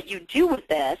example, but what you do with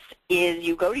this is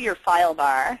you go to your file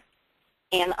bar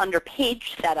and under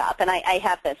page setup, and I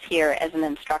have this here as an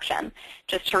instruction,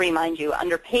 just to remind you,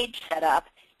 under page setup,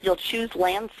 you'll choose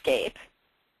landscape,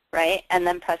 right, and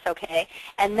then press OK,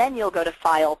 and then you'll go to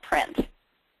File, Print.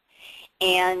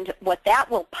 And what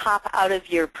that will pop out of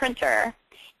your printer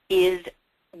is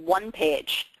 1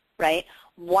 page, right,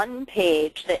 1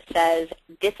 page that says,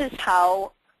 this is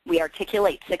how we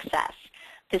articulate success.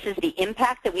 This is the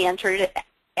impact that we entered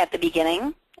at the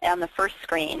beginning on the first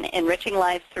screen, enriching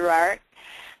lives through art.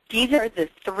 These are the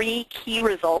 3 key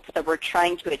results that we're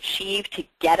trying to achieve to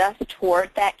get us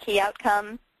toward that key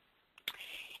outcome.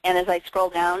 And as I scroll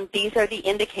down, these are the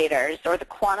indicators or the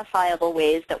quantifiable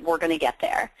ways that we're going to get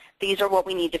there. These are what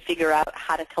we need to figure out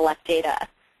how to collect data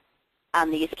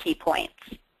on these key points.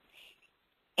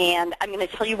 And I'm going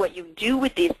to tell you what you do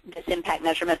with this impact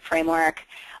measurement framework.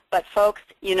 But folks,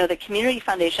 the Community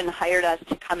Foundation hired us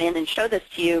to come in and show this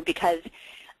to you because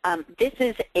this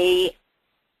is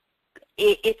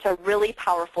it's a really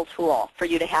powerful tool for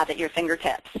you to have at your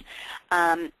fingertips.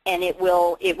 And it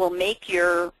will make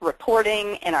your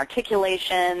reporting and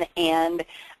articulation and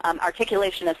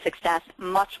articulation of success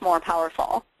much more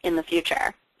powerful in the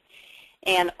future.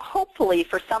 And hopefully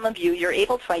for some of you, you're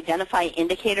able to identify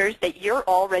indicators that you're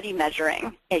already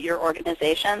measuring at your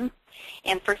organization.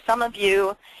 And for some of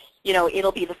you,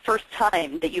 it'll be the first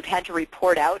time that you've had to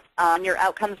report out on your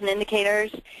outcomes and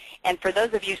indicators. And for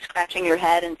those of you scratching your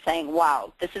head and saying,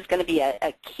 wow, this is going to be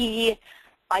a key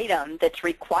item that's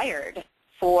required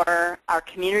for our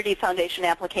community foundation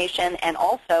application, and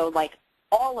also like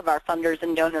all of our funders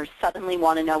and donors suddenly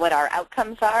want to know what our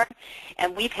outcomes are,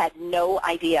 and we've had no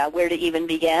idea where to even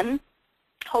begin.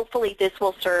 Hopefully this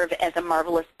will serve as a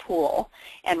marvelous tool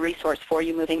and resource for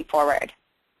you moving forward.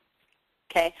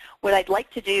 Okay, what I'd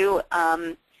like to do,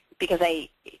 because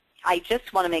I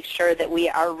just want to make sure that we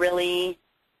are really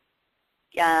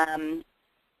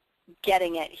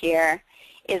getting it here,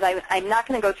 is I'm not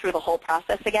going to go through the whole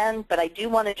process again, but I do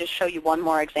want to just show you one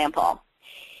more example.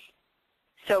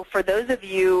 So for those of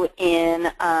you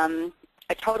in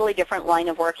a totally different line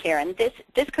of work here, and this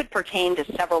could pertain to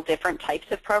several different types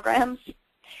of programs,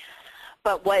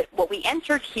 but what we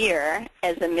entered here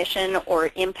as a mission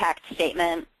or impact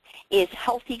statement is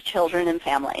healthy children and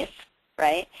families,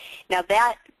 right? Now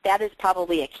that is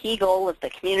probably a key goal of the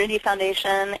Community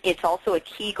Foundation. It's also a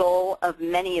key goal of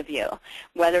many of you,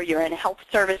 whether you're in health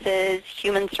services,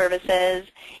 human services,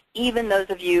 even those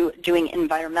of you doing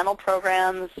environmental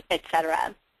programs,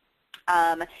 etc.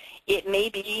 It may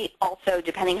be also,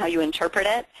 depending how you interpret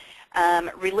it,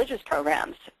 religious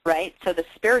programs, right? So the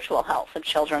spiritual health of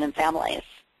children and families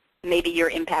may be your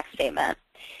impact statement.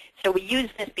 So we use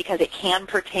this because it can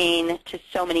pertain to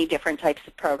so many different types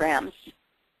of programs.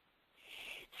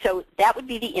 So that would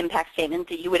be the impact statement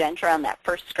that you would enter on that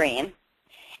first screen.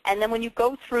 And then when you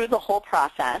go through the whole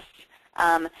process,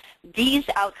 these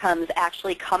outcomes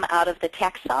actually come out of the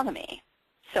taxonomy.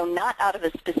 So not out of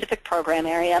a specific program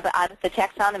area, but out of the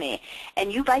taxonomy.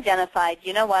 And you've identified,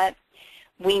 you know what,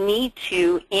 we need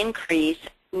to increase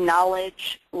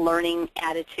knowledge, learning,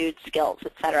 attitude, skills,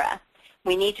 etc.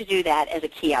 We need to do that as a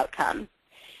key outcome.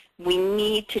 We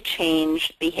need to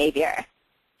change behavior.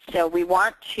 So we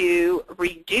want to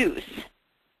reduce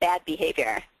bad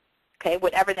behavior, okay,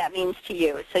 whatever that means to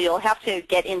you. So you'll have to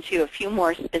get into a few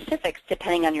more specifics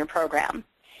depending on your program.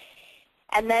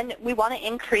 And then we want to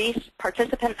increase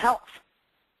participant health,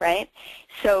 right?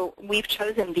 So we've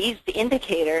chosen these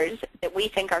indicators that we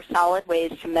think are solid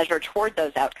ways to measure toward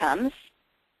those outcomes.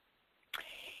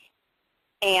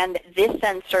 And this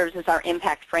then serves as our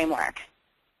impact framework.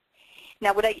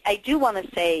 Now what I do want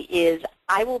to say is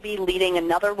I will be leading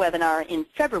another webinar in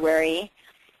February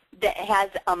that has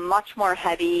a much more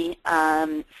heavy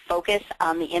focus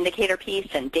on the indicator piece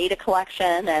and data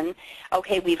collection and,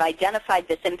 okay, we've identified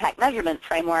this impact measurement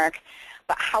framework,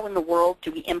 but how in the world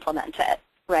do we implement it,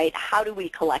 right? How do we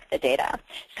collect the data?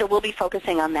 So we'll be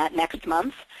focusing on that next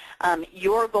month.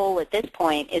 Your goal at this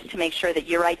point is to make sure that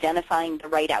you're identifying the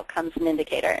right outcomes and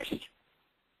indicators.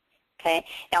 Okay,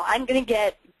 now I'm going to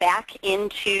get back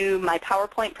into my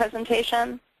PowerPoint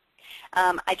presentation.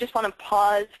 I just want to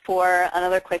pause for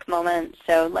another quick moment.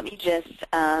 So let me just,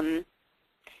 I'm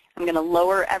going to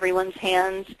lower everyone's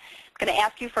hands. I'm going to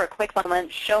ask you for a quick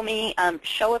moment. Show me,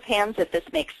 show of hands if this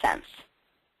makes sense.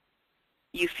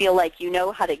 You feel like you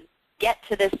know how to get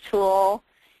to this tool.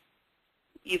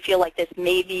 You feel like this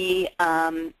may be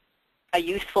a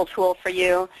useful tool for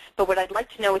you. But what I'd like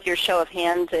to know with your show of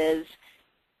hands is,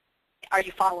 are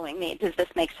you following me? Does this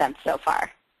make sense so far?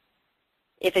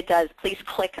 If it does, please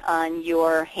click on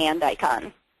your hand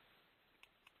icon.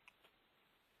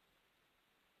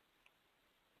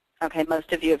 Okay,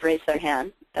 most of you have raised their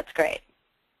hand. That's great.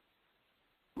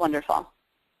 Wonderful.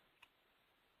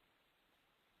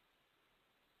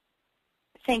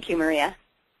 Thank you, Maria.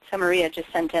 So Maria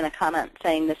just sent in a comment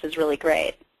saying this is really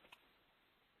great.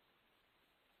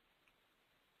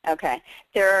 Okay.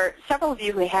 There are several of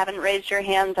you who haven't raised your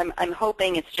hands. I'm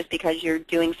hoping it's just because you're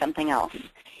doing something else.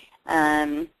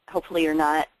 Hopefully you're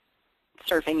not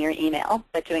surfing your email,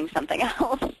 but doing something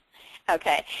else.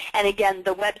 Okay. And again,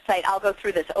 the website, I'll go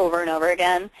through this over and over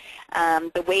again.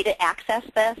 The way to access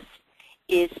this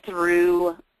is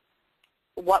through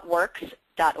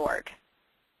whatworks.org.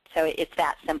 So it's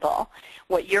that simple.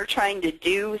 What you're trying to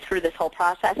do through this whole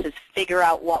process is figure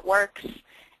out what works,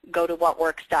 go to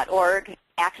whatworks.org,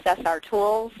 access our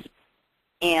tools,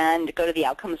 and go to the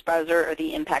Outcomes Browser or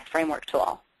the Impact Framework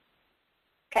tool.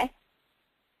 Okay?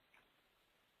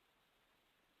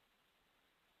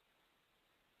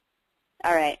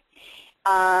 All right.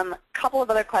 A couple of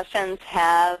other questions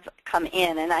have come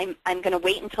in, and I'm going to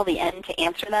wait until the end to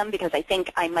answer them because I think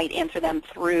I might answer them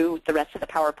through the rest of the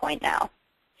PowerPoint now.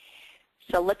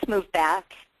 So let's move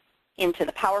back into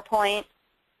the PowerPoint.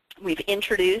 We've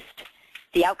introduced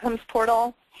the Outcomes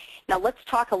Portal. Now let's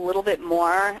talk a little bit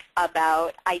more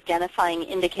about identifying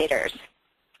indicators.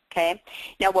 Okay.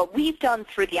 Now what we've done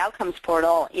through the Outcomes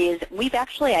Portal is we've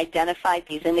actually identified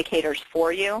these indicators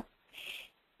for you,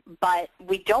 but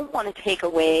we don't want to take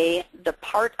away the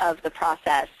part of the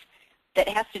process that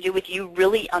has to do with you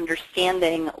really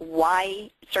understanding why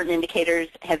certain indicators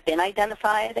have been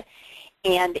identified,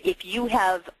 and if you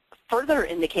have further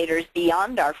indicators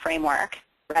beyond our framework,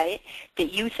 right,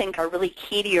 that you think are really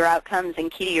key to your outcomes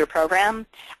and key to your program,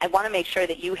 I want to make sure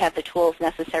that you have the tools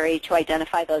necessary to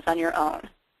identify those on your own.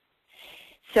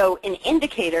 So an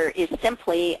indicator is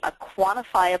simply a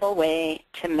quantifiable way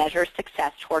to measure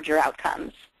success towards your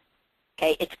outcomes.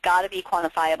 Okay, it's got to be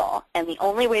quantifiable, and the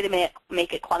only way to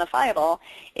make it quantifiable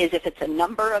is if it's a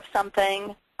number of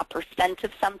something, a percent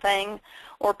of something,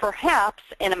 or perhaps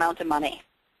an amount of money.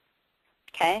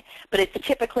 Okay, but it's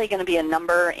typically going to be a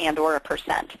number and or a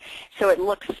percent. So it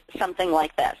looks something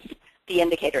like this, the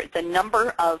indicator, the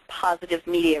number of positive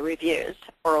media reviews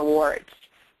or awards,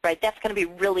 right? That's going to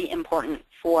be really important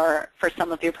for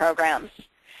some of your programs.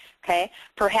 Okay,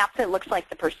 perhaps it looks like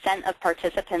the percent of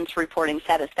participants reporting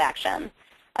satisfaction.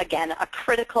 Again, a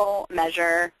critical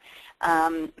measure.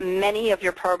 Many of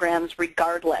your programs,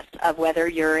 regardless of whether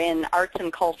you're in arts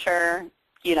and culture,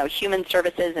 human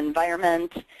services,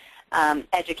 environment,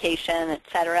 education,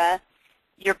 etc.,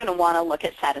 you're going to want to look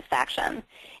at satisfaction.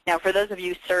 Now, for those of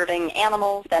you serving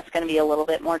animals, that's going to be a little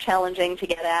bit more challenging to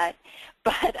get at,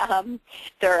 but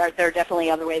there are definitely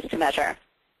other ways to measure.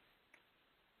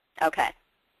 Okay.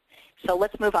 So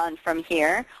let's move on from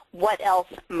here. What else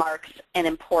marks an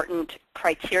important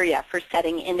criteria for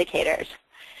setting indicators?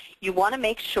 You want to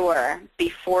make sure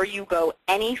before you go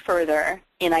any further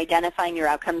in identifying your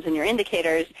outcomes and your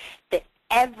indicators that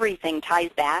everything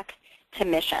ties back to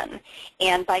mission.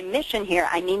 And by mission here,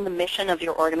 I mean the mission of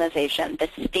your organization, the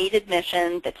stated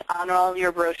mission that's on all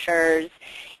your brochures,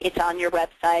 it's on your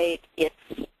website, it's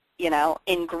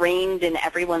ingrained in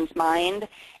everyone's mind.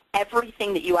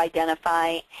 Everything that you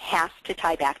identify has to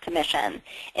tie back to mission.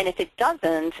 And if it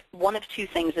doesn't, one of two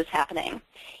things is happening.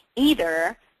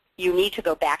 Either you need to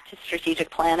go back to strategic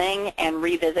planning and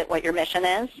revisit what your mission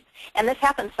is. And this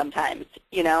happens sometimes.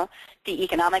 The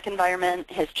economic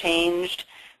environment has changed.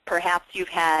 Perhaps you've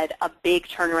had a big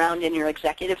turnaround in your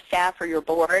executive staff or your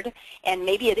board, and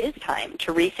maybe it is time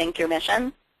to rethink your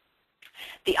mission.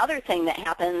 The other thing that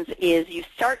happens is you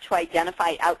start to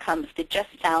identify outcomes that just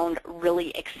sound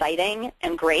really exciting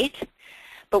and great,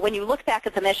 but when you look back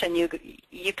at the mission,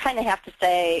 you kind of have to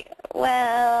say,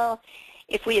 well,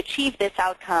 if we achieve this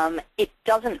outcome, it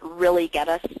doesn't really get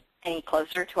us any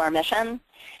closer to our mission,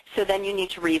 so then you need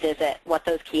to revisit what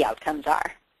those key outcomes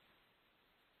are.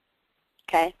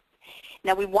 Okay?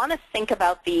 Now we want to think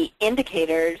about the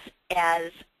indicators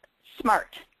as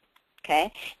SMART.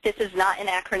 Okay, this is not an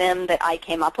acronym that I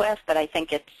came up with, but I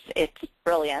think it's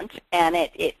brilliant, and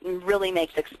it really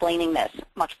makes explaining this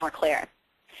much more clear.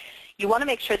 You want to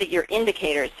make sure that your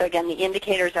indicators, so again, the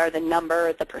indicators are the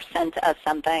number, the percent of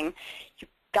something.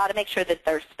 You've got to make sure that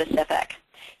they're specific.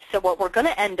 So what we're going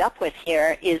to end up with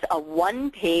here is a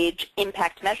one-page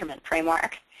impact measurement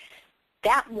framework.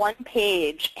 That one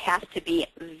page has to be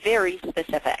very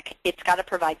specific. It's got to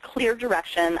provide clear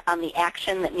direction on the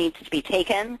action that needs to be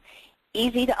taken,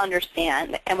 easy to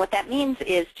understand. And what that means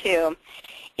is, too,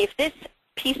 if this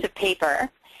piece of paper,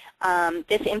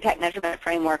 this impact measurement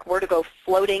framework, were to go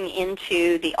floating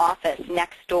into the office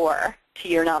next door to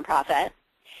your nonprofit,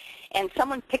 and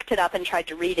someone picked it up and tried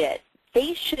to read it,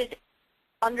 they should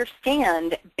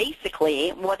understand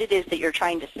basically what it is that you're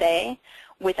trying to say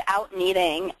without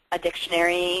needing a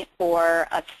dictionary or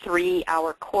a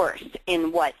 3-hour course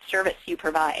in what service you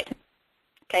provide.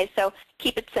 Okay, so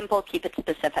keep it simple, keep it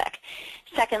specific.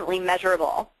 Secondly,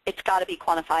 measurable. It's got to be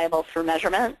quantifiable through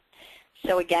measurement.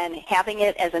 So again, having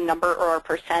it as a number or a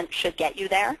percent should get you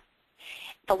there.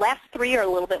 The last three are a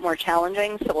little bit more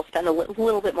challenging, so we'll spend a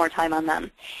little bit more time on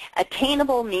them.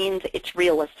 Attainable means it's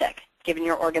realistic, given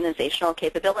your organizational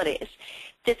capabilities.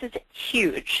 This is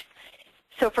huge.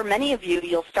 So for many of you,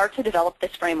 you'll start to develop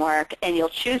this framework, and you'll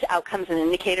choose outcomes and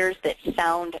indicators that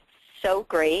sound so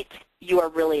great, you are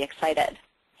really excited.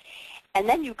 And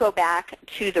then you go back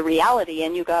to the reality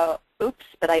and you go, oops,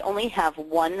 but I only have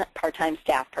one part-time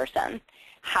staff person.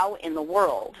 How in the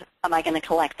world am I going to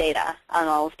collect data on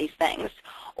all of these things?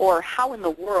 Or how in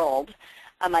the world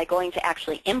am I going to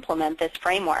actually implement this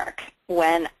framework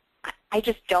when I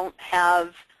just don't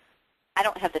have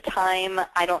the time,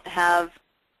 I don't have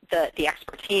the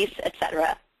expertise,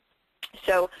 etc.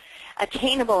 So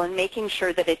attainable and making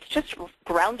sure that it's just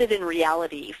grounded in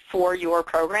reality for your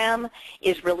program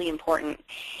is really important.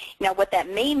 Now, what that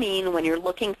may mean when you're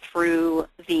looking through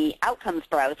the outcomes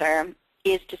browser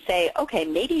is to say, okay,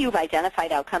 maybe you've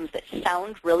identified outcomes that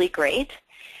sound really great,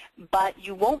 but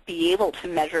you won't be able to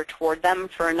measure toward them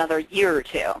for another year or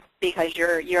two because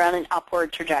you're on an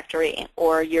upward trajectory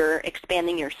or you're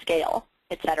expanding your scale,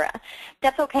 etc.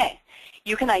 That's okay.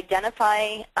 You can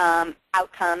identify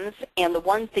outcomes, and the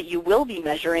ones that you will be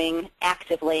measuring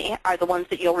actively are the ones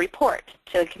that you'll report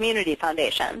to the Community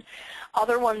Foundation.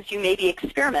 Other ones you may be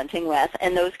experimenting with,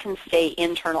 and those can stay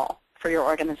internal for your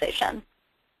organization.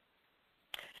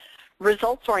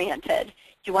 Results-oriented.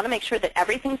 You want to make sure that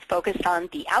everything's focused on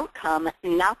the outcome,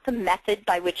 not the method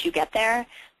by which you get there.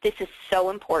 This is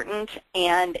so important,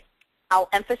 and I'll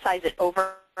emphasize it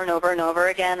over and over and over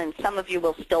again, and some of you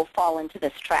will still fall into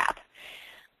this trap.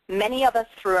 Many of us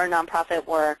through our nonprofit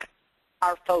work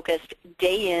are focused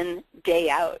day in, day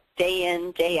out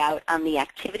on the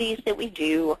activities that we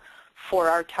do for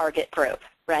our target group,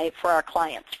 right, for our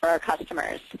clients, for our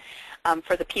customers,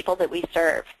 for the people that we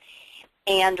serve.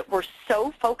 And we're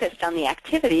so focused on the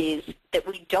activities that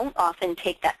we don't often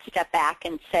take that step back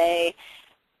and say,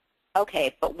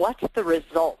 okay, but what's the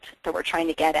result that we're trying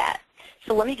to get at?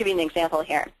 So let me give you an example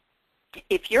here.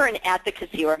 If you're an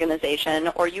advocacy organization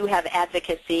or you have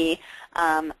advocacy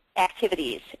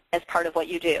activities as part of what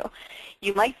you do,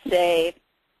 you might say,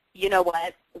 you know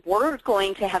what, we're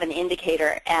going to have an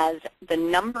indicator as the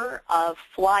number of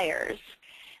flyers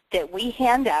that we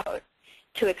hand out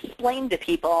to explain to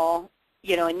people,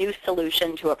 you know, a new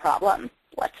solution to a problem,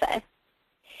 let's say.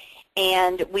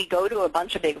 And we go to a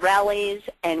bunch of big rallies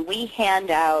and we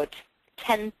hand out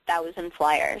 10,000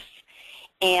 flyers.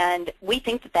 And we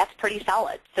think that that's pretty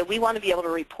solid. So we want to be able to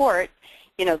report,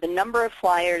 you know, the number of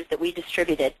flyers that we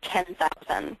distributed,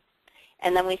 10,000.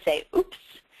 And then we say, oops,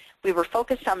 we were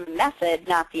focused on the method,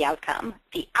 not the outcome.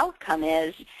 The outcome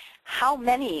is how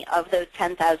many of those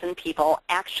 10,000 people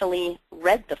actually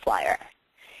read the flyer?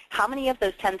 How many of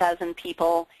those 10,000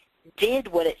 people did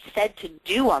what it said to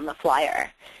do on the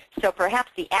flyer? So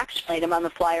perhaps the action item on the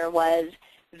flyer was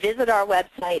visit our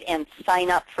website and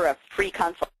sign up for a free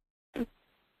consultation.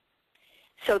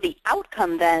 So the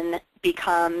outcome then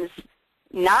becomes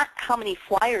not how many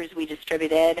flyers we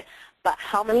distributed, but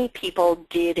how many people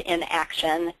did an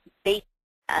action based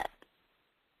on that.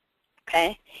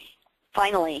 Okay?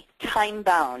 Finally,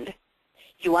 time-bound.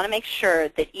 You want to make sure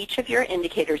that each of your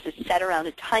indicators is set around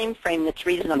a time frame that's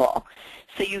reasonable.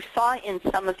 So you saw in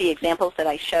some of the examples that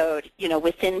I showed, you know,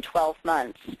 within 12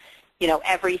 months, you know,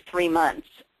 every 3 months,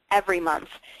 every month.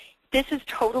 This is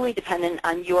totally dependent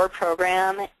on your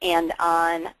program and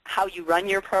on how you run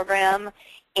your program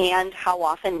and how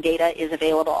often data is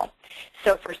available.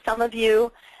 So for some of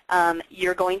you,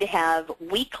 you're going to have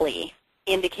weekly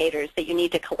indicators that you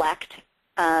need to collect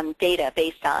data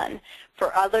based on.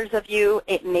 For others of you,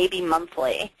 it may be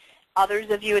monthly. Others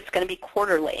of you, it's going to be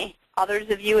quarterly.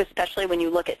 Others of you, especially when you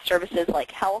look at services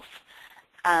like health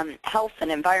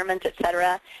and environment, et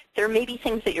cetera, there may be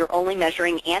things that you're only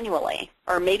measuring annually,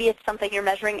 or maybe it's something you're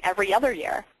measuring every other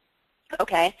year,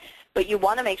 okay? But you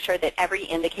want to make sure that every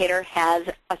indicator has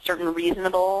a certain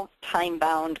reasonable,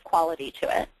 time-bound quality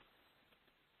to it.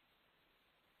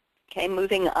 Okay,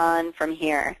 moving on from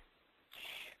here.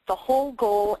 The whole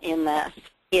goal in this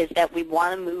is that we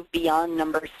want to move beyond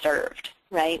numbers served,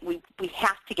 right? We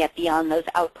have to get beyond those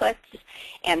outputs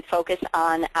and focus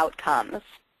on outcomes.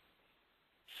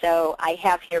 So I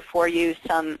have here for you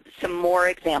some more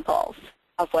examples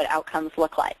of what outcomes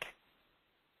look like.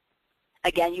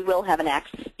 Again, you will have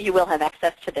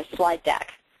access to this slide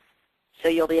deck, so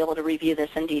you'll be able to review this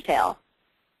in detail.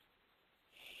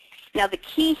 Now the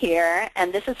key here,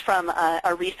 and this is from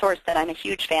a resource that I'm a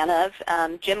huge fan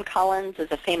of, Jim Collins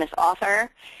is a famous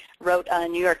author, wrote a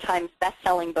New York Times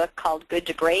best-selling book called Good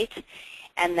to Great,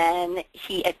 and then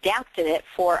he adapted it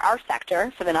for our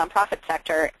sector, for the nonprofit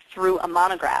sector, through a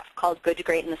monograph called Good to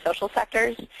Great in the Social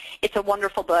Sectors. It's a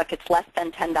wonderful book. It's less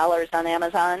than $10 on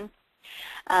Amazon.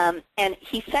 And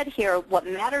he said here, what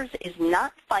matters is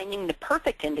not finding the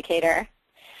perfect indicator,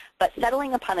 but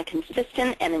settling upon a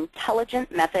consistent and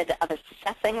intelligent method of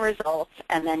assessing results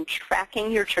and then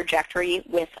tracking your trajectory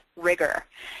with rigor.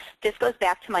 This goes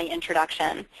back to my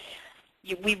introduction.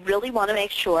 We really want to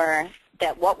make sure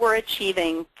that what we're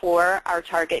achieving for our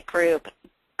target group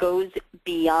goes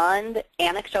beyond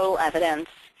anecdotal evidence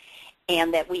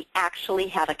and that we actually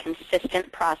have a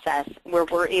consistent process where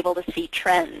we're able to see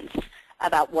trends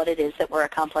about what it is that we're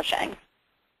accomplishing.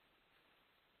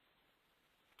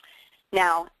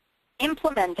 Now,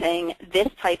 implementing this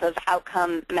type of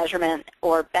outcome measurement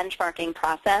or benchmarking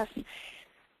process,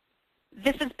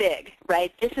 this is big,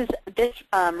 right? This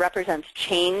represents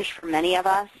change for many of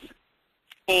us,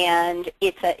 and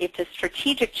it's a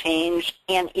strategic change,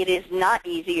 and it is not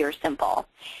easy or simple.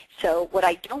 So what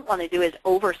I don't want to do is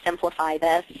oversimplify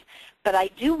this, but I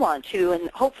do want to, and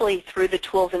hopefully through the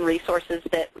tools and resources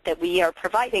that we are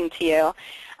providing to you,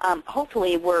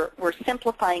 hopefully we're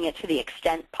simplifying it to the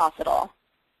extent possible.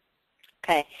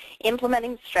 Okay,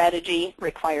 implementing strategy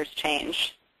requires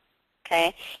change.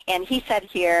 Okay, and he said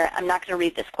here, I'm not going to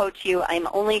read this quote to you, I'm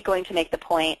only going to make the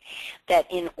point that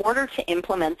in order to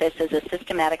implement this as a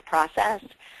systematic process,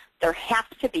 there has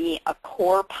to be a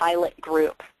core pilot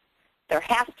group. There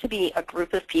has to be a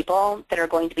group of people that are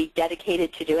going to be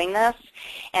dedicated to doing this,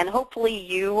 and hopefully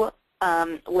you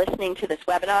listening to this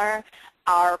webinar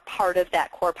are part of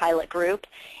that core pilot group.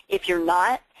 If you're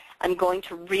not, I'm going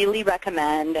to really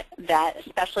recommend that,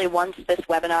 especially once this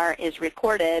webinar is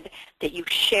recorded, that you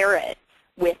share it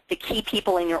with the key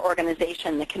people in your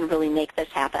organization that can really make this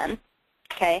happen.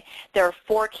 Okay? There are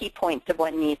 4 key points of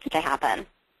what needs to happen.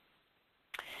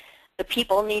 The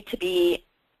people need to be,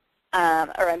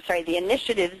 the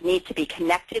initiatives need to be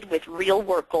connected with real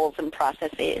work goals and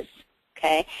processes.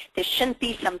 Okay? This shouldn't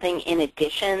be something in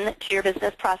addition to your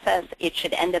business process. It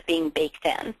should end up being baked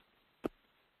in.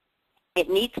 It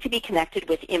needs to be connected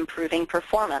with improving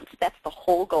performance. That's the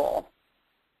whole goal.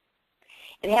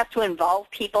 It has to involve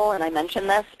people, and I mentioned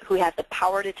this, who have the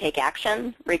power to take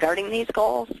action regarding these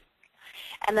goals.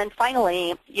 And then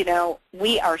finally, you know,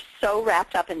 we are so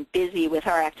wrapped up and busy with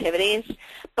our activities,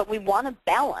 but we want to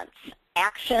balance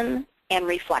action and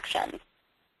reflection.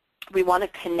 We want to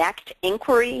connect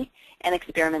inquiry and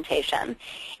experimentation.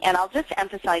 And I'll just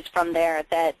emphasize from there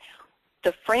that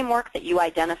the framework that you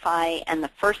identify and the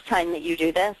first time that you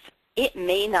do this, it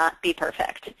may not be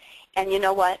perfect. And you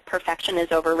know what? Perfection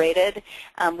is overrated.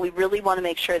 We really want to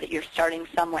make sure that you're starting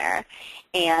somewhere.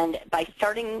 And by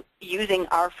starting using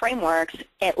our frameworks,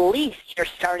 at least you're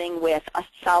starting with a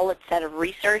solid set of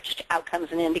researched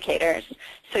outcomes and indicators.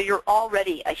 So you're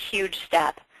already a huge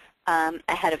step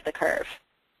ahead of the curve.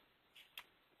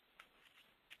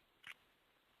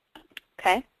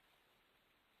 Okay?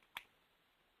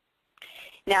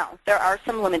 Now, there are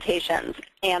some limitations,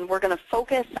 and we're going to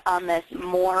focus on this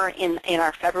more in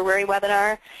our February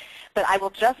webinar, but I will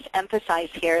just emphasize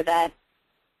here that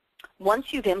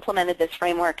once you've implemented this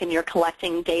framework and you're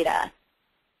collecting data,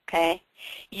 okay,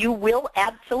 you will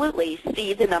absolutely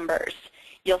see the numbers.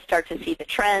 You'll start to see the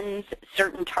trends.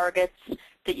 Certain targets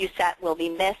that you set will be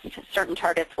missed. Certain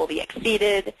targets will be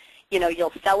exceeded. You know,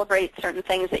 you'll celebrate certain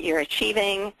things that you're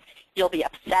achieving. You'll be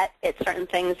upset at certain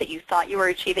things that you thought you were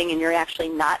achieving and you're actually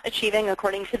not achieving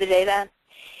according to the data.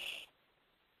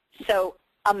 So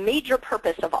a major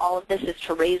purpose of all of this is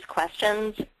to raise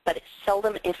questions, but it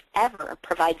seldom, if ever,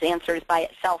 provides answers by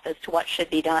itself as to what should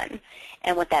be done.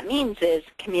 And what that means is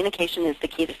communication is the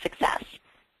key to success.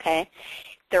 Okay?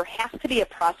 There has to be a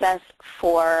process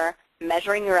for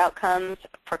measuring your outcomes,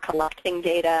 for collecting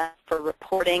data, for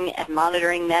reporting and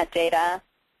monitoring that data.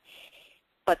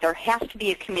 But there has to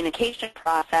be a communication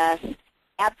process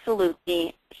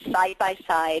absolutely side by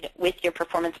side with your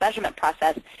performance measurement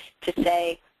process to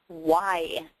say,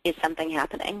 why is something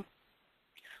happening?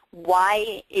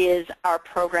 Why is our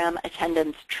program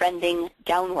attendance trending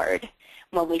downward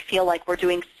when we feel like we're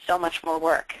doing so much more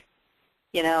work?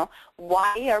 You know,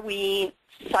 why are we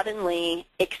suddenly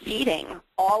exceeding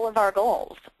all of our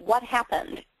goals? What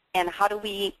happened? And how do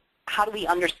we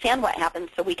understand what happened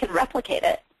so we can replicate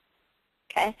it?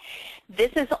 Okay?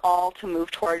 This is all to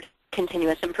move toward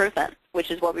continuous improvement,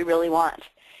 which is what we really want.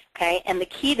 Okay? And the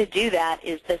key to do that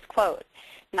is this quote: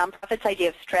 nonprofit's idea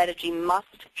of strategy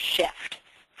must shift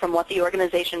from what the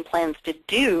organization plans to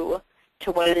do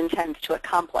to what it intends to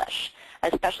accomplish,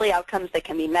 especially outcomes that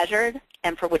can be measured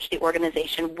and for which the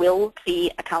organization will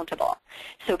be accountable.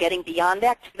 So getting beyond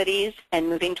activities and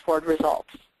moving toward results.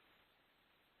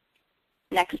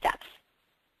 Next steps.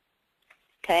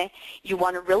 Okay? You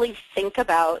want to really think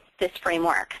about this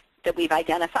framework that we've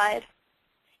identified.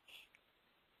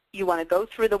 You want to go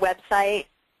through the website,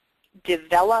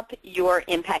 develop your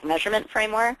impact measurement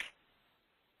framework,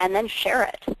 and then share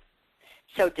it.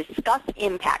 So discuss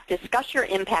impact. Discuss your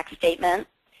impact statement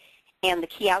and the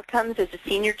key outcomes as a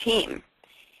senior team.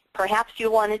 Perhaps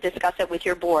you'll want to discuss it with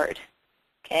your board.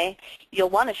 Okay? You'll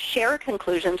want to share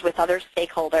conclusions with other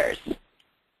stakeholders.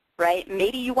 Right?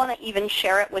 Maybe you want to even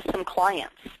share it with some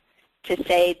clients to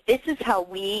say, this is how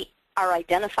we are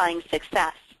identifying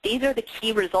success. These are the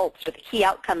key results or the key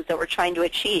outcomes that we're trying to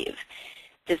achieve.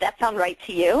 Does that sound right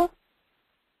to you?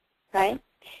 Right?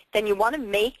 Then you want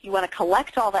to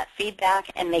collect all that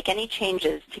feedback and make any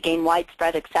changes to gain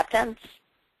widespread acceptance.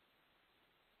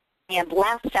 And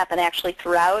last step, and actually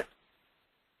throughout,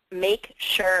 make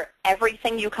sure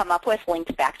everything you come up with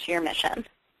links back to your mission.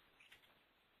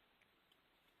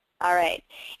 All right.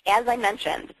 As I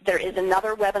mentioned, there is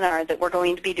another webinar that we're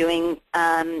going to be doing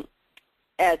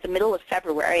at the middle of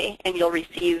February, and you'll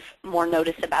receive more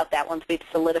notice about that once we've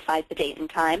solidified the date and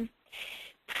time.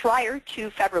 Prior to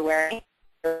February,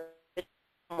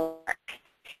 go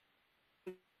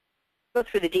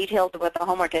through the details of what the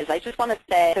homework is. I just want to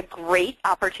say it's a great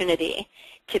opportunity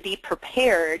to be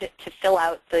prepared to fill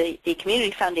out the Community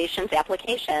Foundation's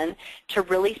application to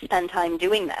really spend time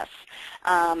doing this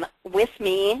with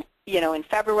me, in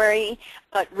February,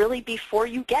 but really before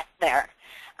you get there.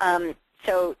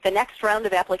 So the next round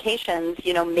of applications,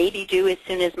 may be due as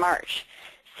soon as March.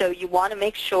 So you want to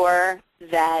make sure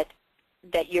that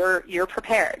you're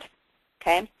prepared.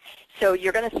 Okay? So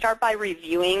you're going to start by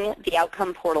reviewing the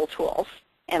outcome portal tools.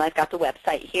 And I've got the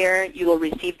website here. You will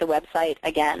receive the website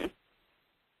again.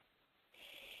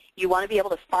 You want to be able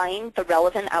to find the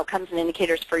relevant outcomes and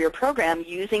indicators for your program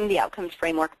using the Outcomes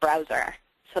Framework browser.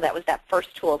 So that was that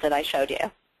first tool that I showed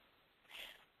you.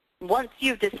 Once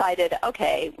you've decided,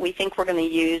 okay, we think we're going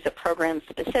to use a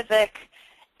program-specific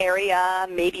area,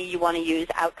 maybe you want to use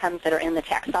outcomes that are in the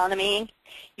taxonomy,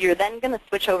 you're then going to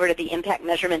switch over to the Impact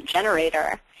Measurement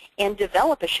Generator and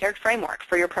develop a shared framework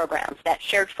for your programs. That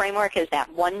shared framework is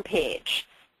that one page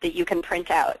that you can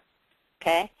print out,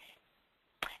 okay?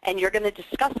 And you're going to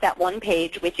discuss that one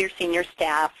page with your senior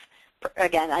staff,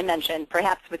 again, I mentioned,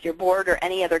 perhaps with your board or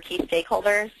any other key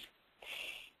stakeholders.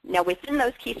 Now, within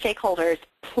those key stakeholders,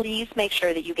 please make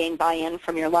sure that you gain buy-in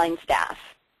from your line staff.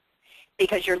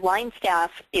 Because your line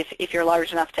staff, if you're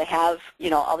large enough to have,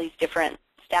 all these different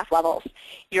staff levels,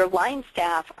 your line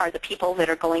staff are the people that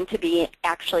are going to be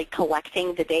actually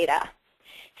collecting the data.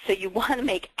 So you want to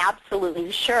make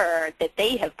absolutely sure that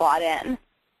they have bought in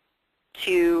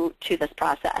to this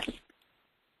process.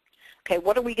 Okay,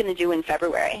 what are we going to do in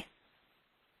February?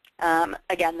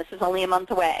 Again, this is only a month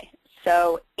away.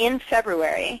 So in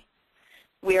February,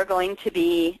 we are going to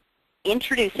be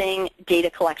introducing data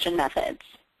collection methods.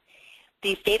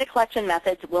 These data collection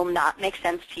methods will not make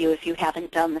sense to you if you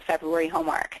haven't done the February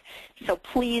homework. So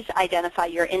please identify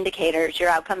your indicators, your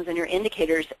outcomes and your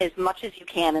indicators as much as you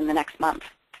can in the next month.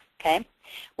 Okay?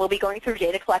 We'll be going through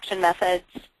data collection methods.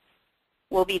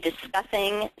 We'll be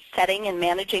discussing setting and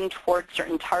managing towards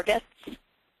certain targets.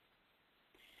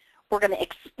 We're going to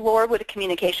explore what a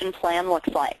communication plan looks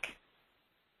like.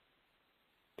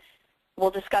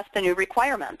 We'll discuss the new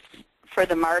requirements for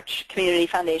the March Community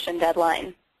Foundation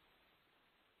deadline.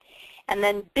 And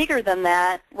then bigger than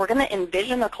that, we're going to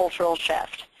envision a cultural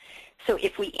shift. So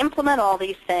if we implement all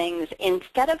these things,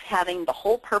 instead of having the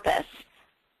whole purpose,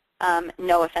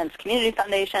 no offense Community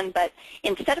Foundation, but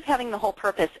instead of having the whole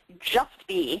purpose just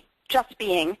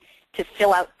being to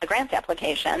fill out the grant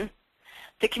application,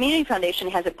 the Community Foundation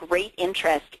has a great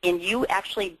interest in you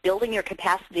actually building your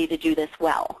capacity to do this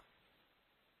well.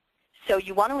 So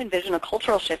you want to envision a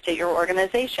cultural shift at your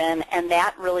organization, and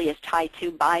that really is tied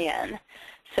to buy-in.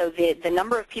 So the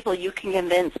number of people you can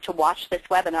convince to watch this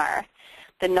webinar,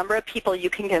 the number of people you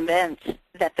can convince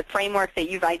that the framework that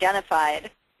you've identified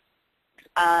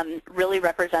really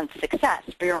represents success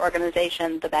for your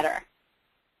organization, the better.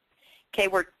 Okay,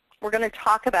 we're going to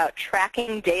talk about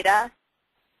tracking data,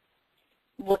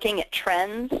 looking at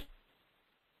trends,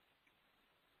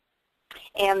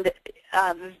 and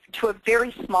to a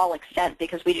very small extent,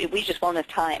 because we just won't have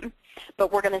time,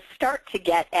 but we're going to start to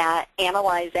get at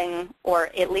analyzing, or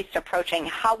at least approaching,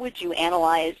 how would you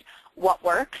analyze what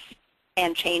works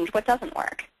and change what doesn't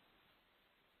work.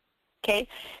 Okay,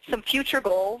 some future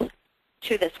goals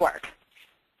to this work,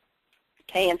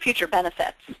 okay, and future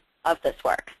benefits of this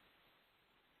work.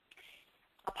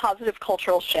 A positive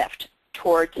cultural shift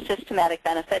towards systematic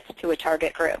benefits to a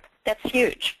target group. That's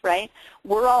huge, right?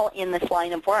 We're all in this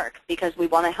line of work because we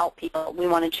want to help people. We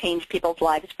want to change people's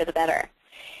lives for the better.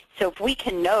 So if we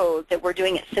can know that we're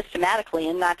doing it systematically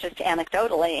and not just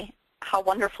anecdotally, how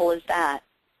wonderful is that?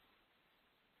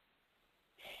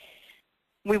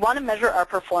 We want to measure our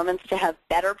performance to have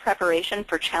better preparation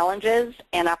for challenges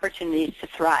and opportunities to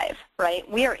thrive, right?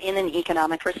 We are in an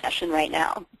economic recession right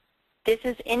now. This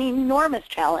is an enormous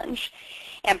challenge,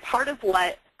 and part of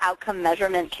what outcome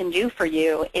measurement can do for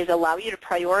you is allow you to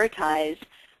prioritize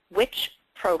which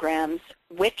programs,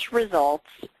 which results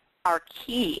are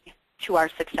key to our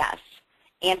success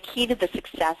and key to the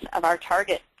success of our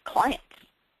target clients,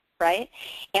 right?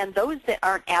 And those that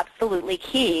aren't absolutely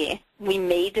key, we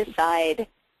may decide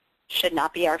should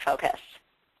not be our focus.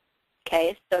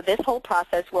 Okay, so this whole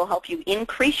process will help you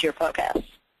increase your focus.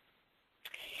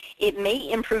 It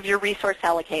may improve your resource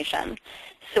allocation.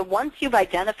 So once you've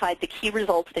identified the key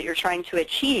results that you're trying to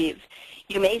achieve,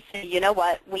 you may say, you know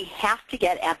what, we have to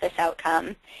get at this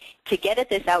outcome. To get at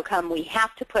this outcome, we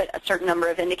have to put a certain number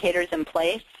of indicators in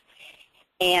place,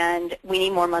 and we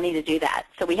need more money to do that.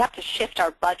 So we have to shift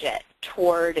our budget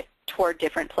toward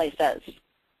different places.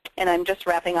 And I'm just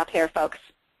wrapping up here, folks.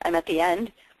 I'm at the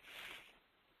end.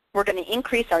 We're going to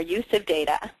increase our use of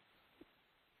data.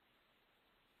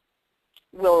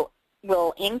 We'll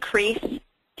increase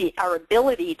our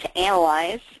ability to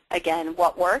analyze, again,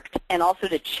 what worked, and also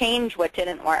to change what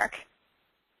didn't work.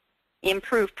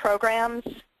 Improve programs.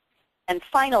 And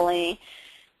finally,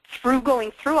 through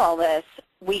going through all this,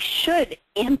 we should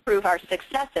improve our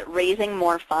success at raising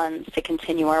more funds to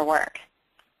continue our work.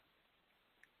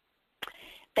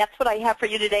 That's what I have for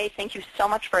you today. Thank you so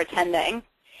much for attending.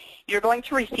 You're going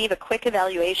to receive a quick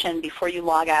evaluation before you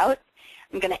log out.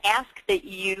 I'm going to ask that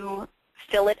you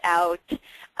fill it out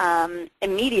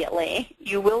immediately.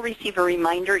 You will receive a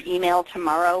reminder email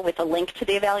tomorrow with a link to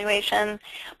the evaluation.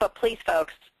 But please,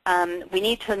 folks, we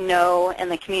need to know,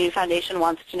 and the Community Foundation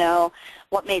wants to know,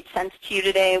 what made sense to you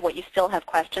today, what you still have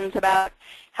questions about.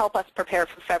 Help us prepare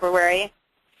for February.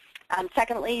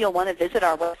 Secondly, you'll want to visit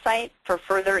our website for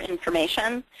further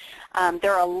information.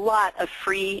 There are a lot of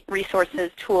free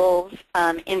resources, tools,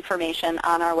 information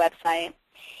on our website.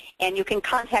 And you can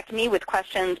contact me with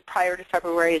questions prior to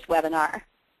February's webinar.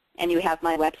 And you have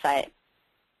my website,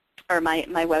 or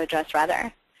my web address,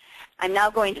 rather. I'm now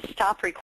going to stop recording.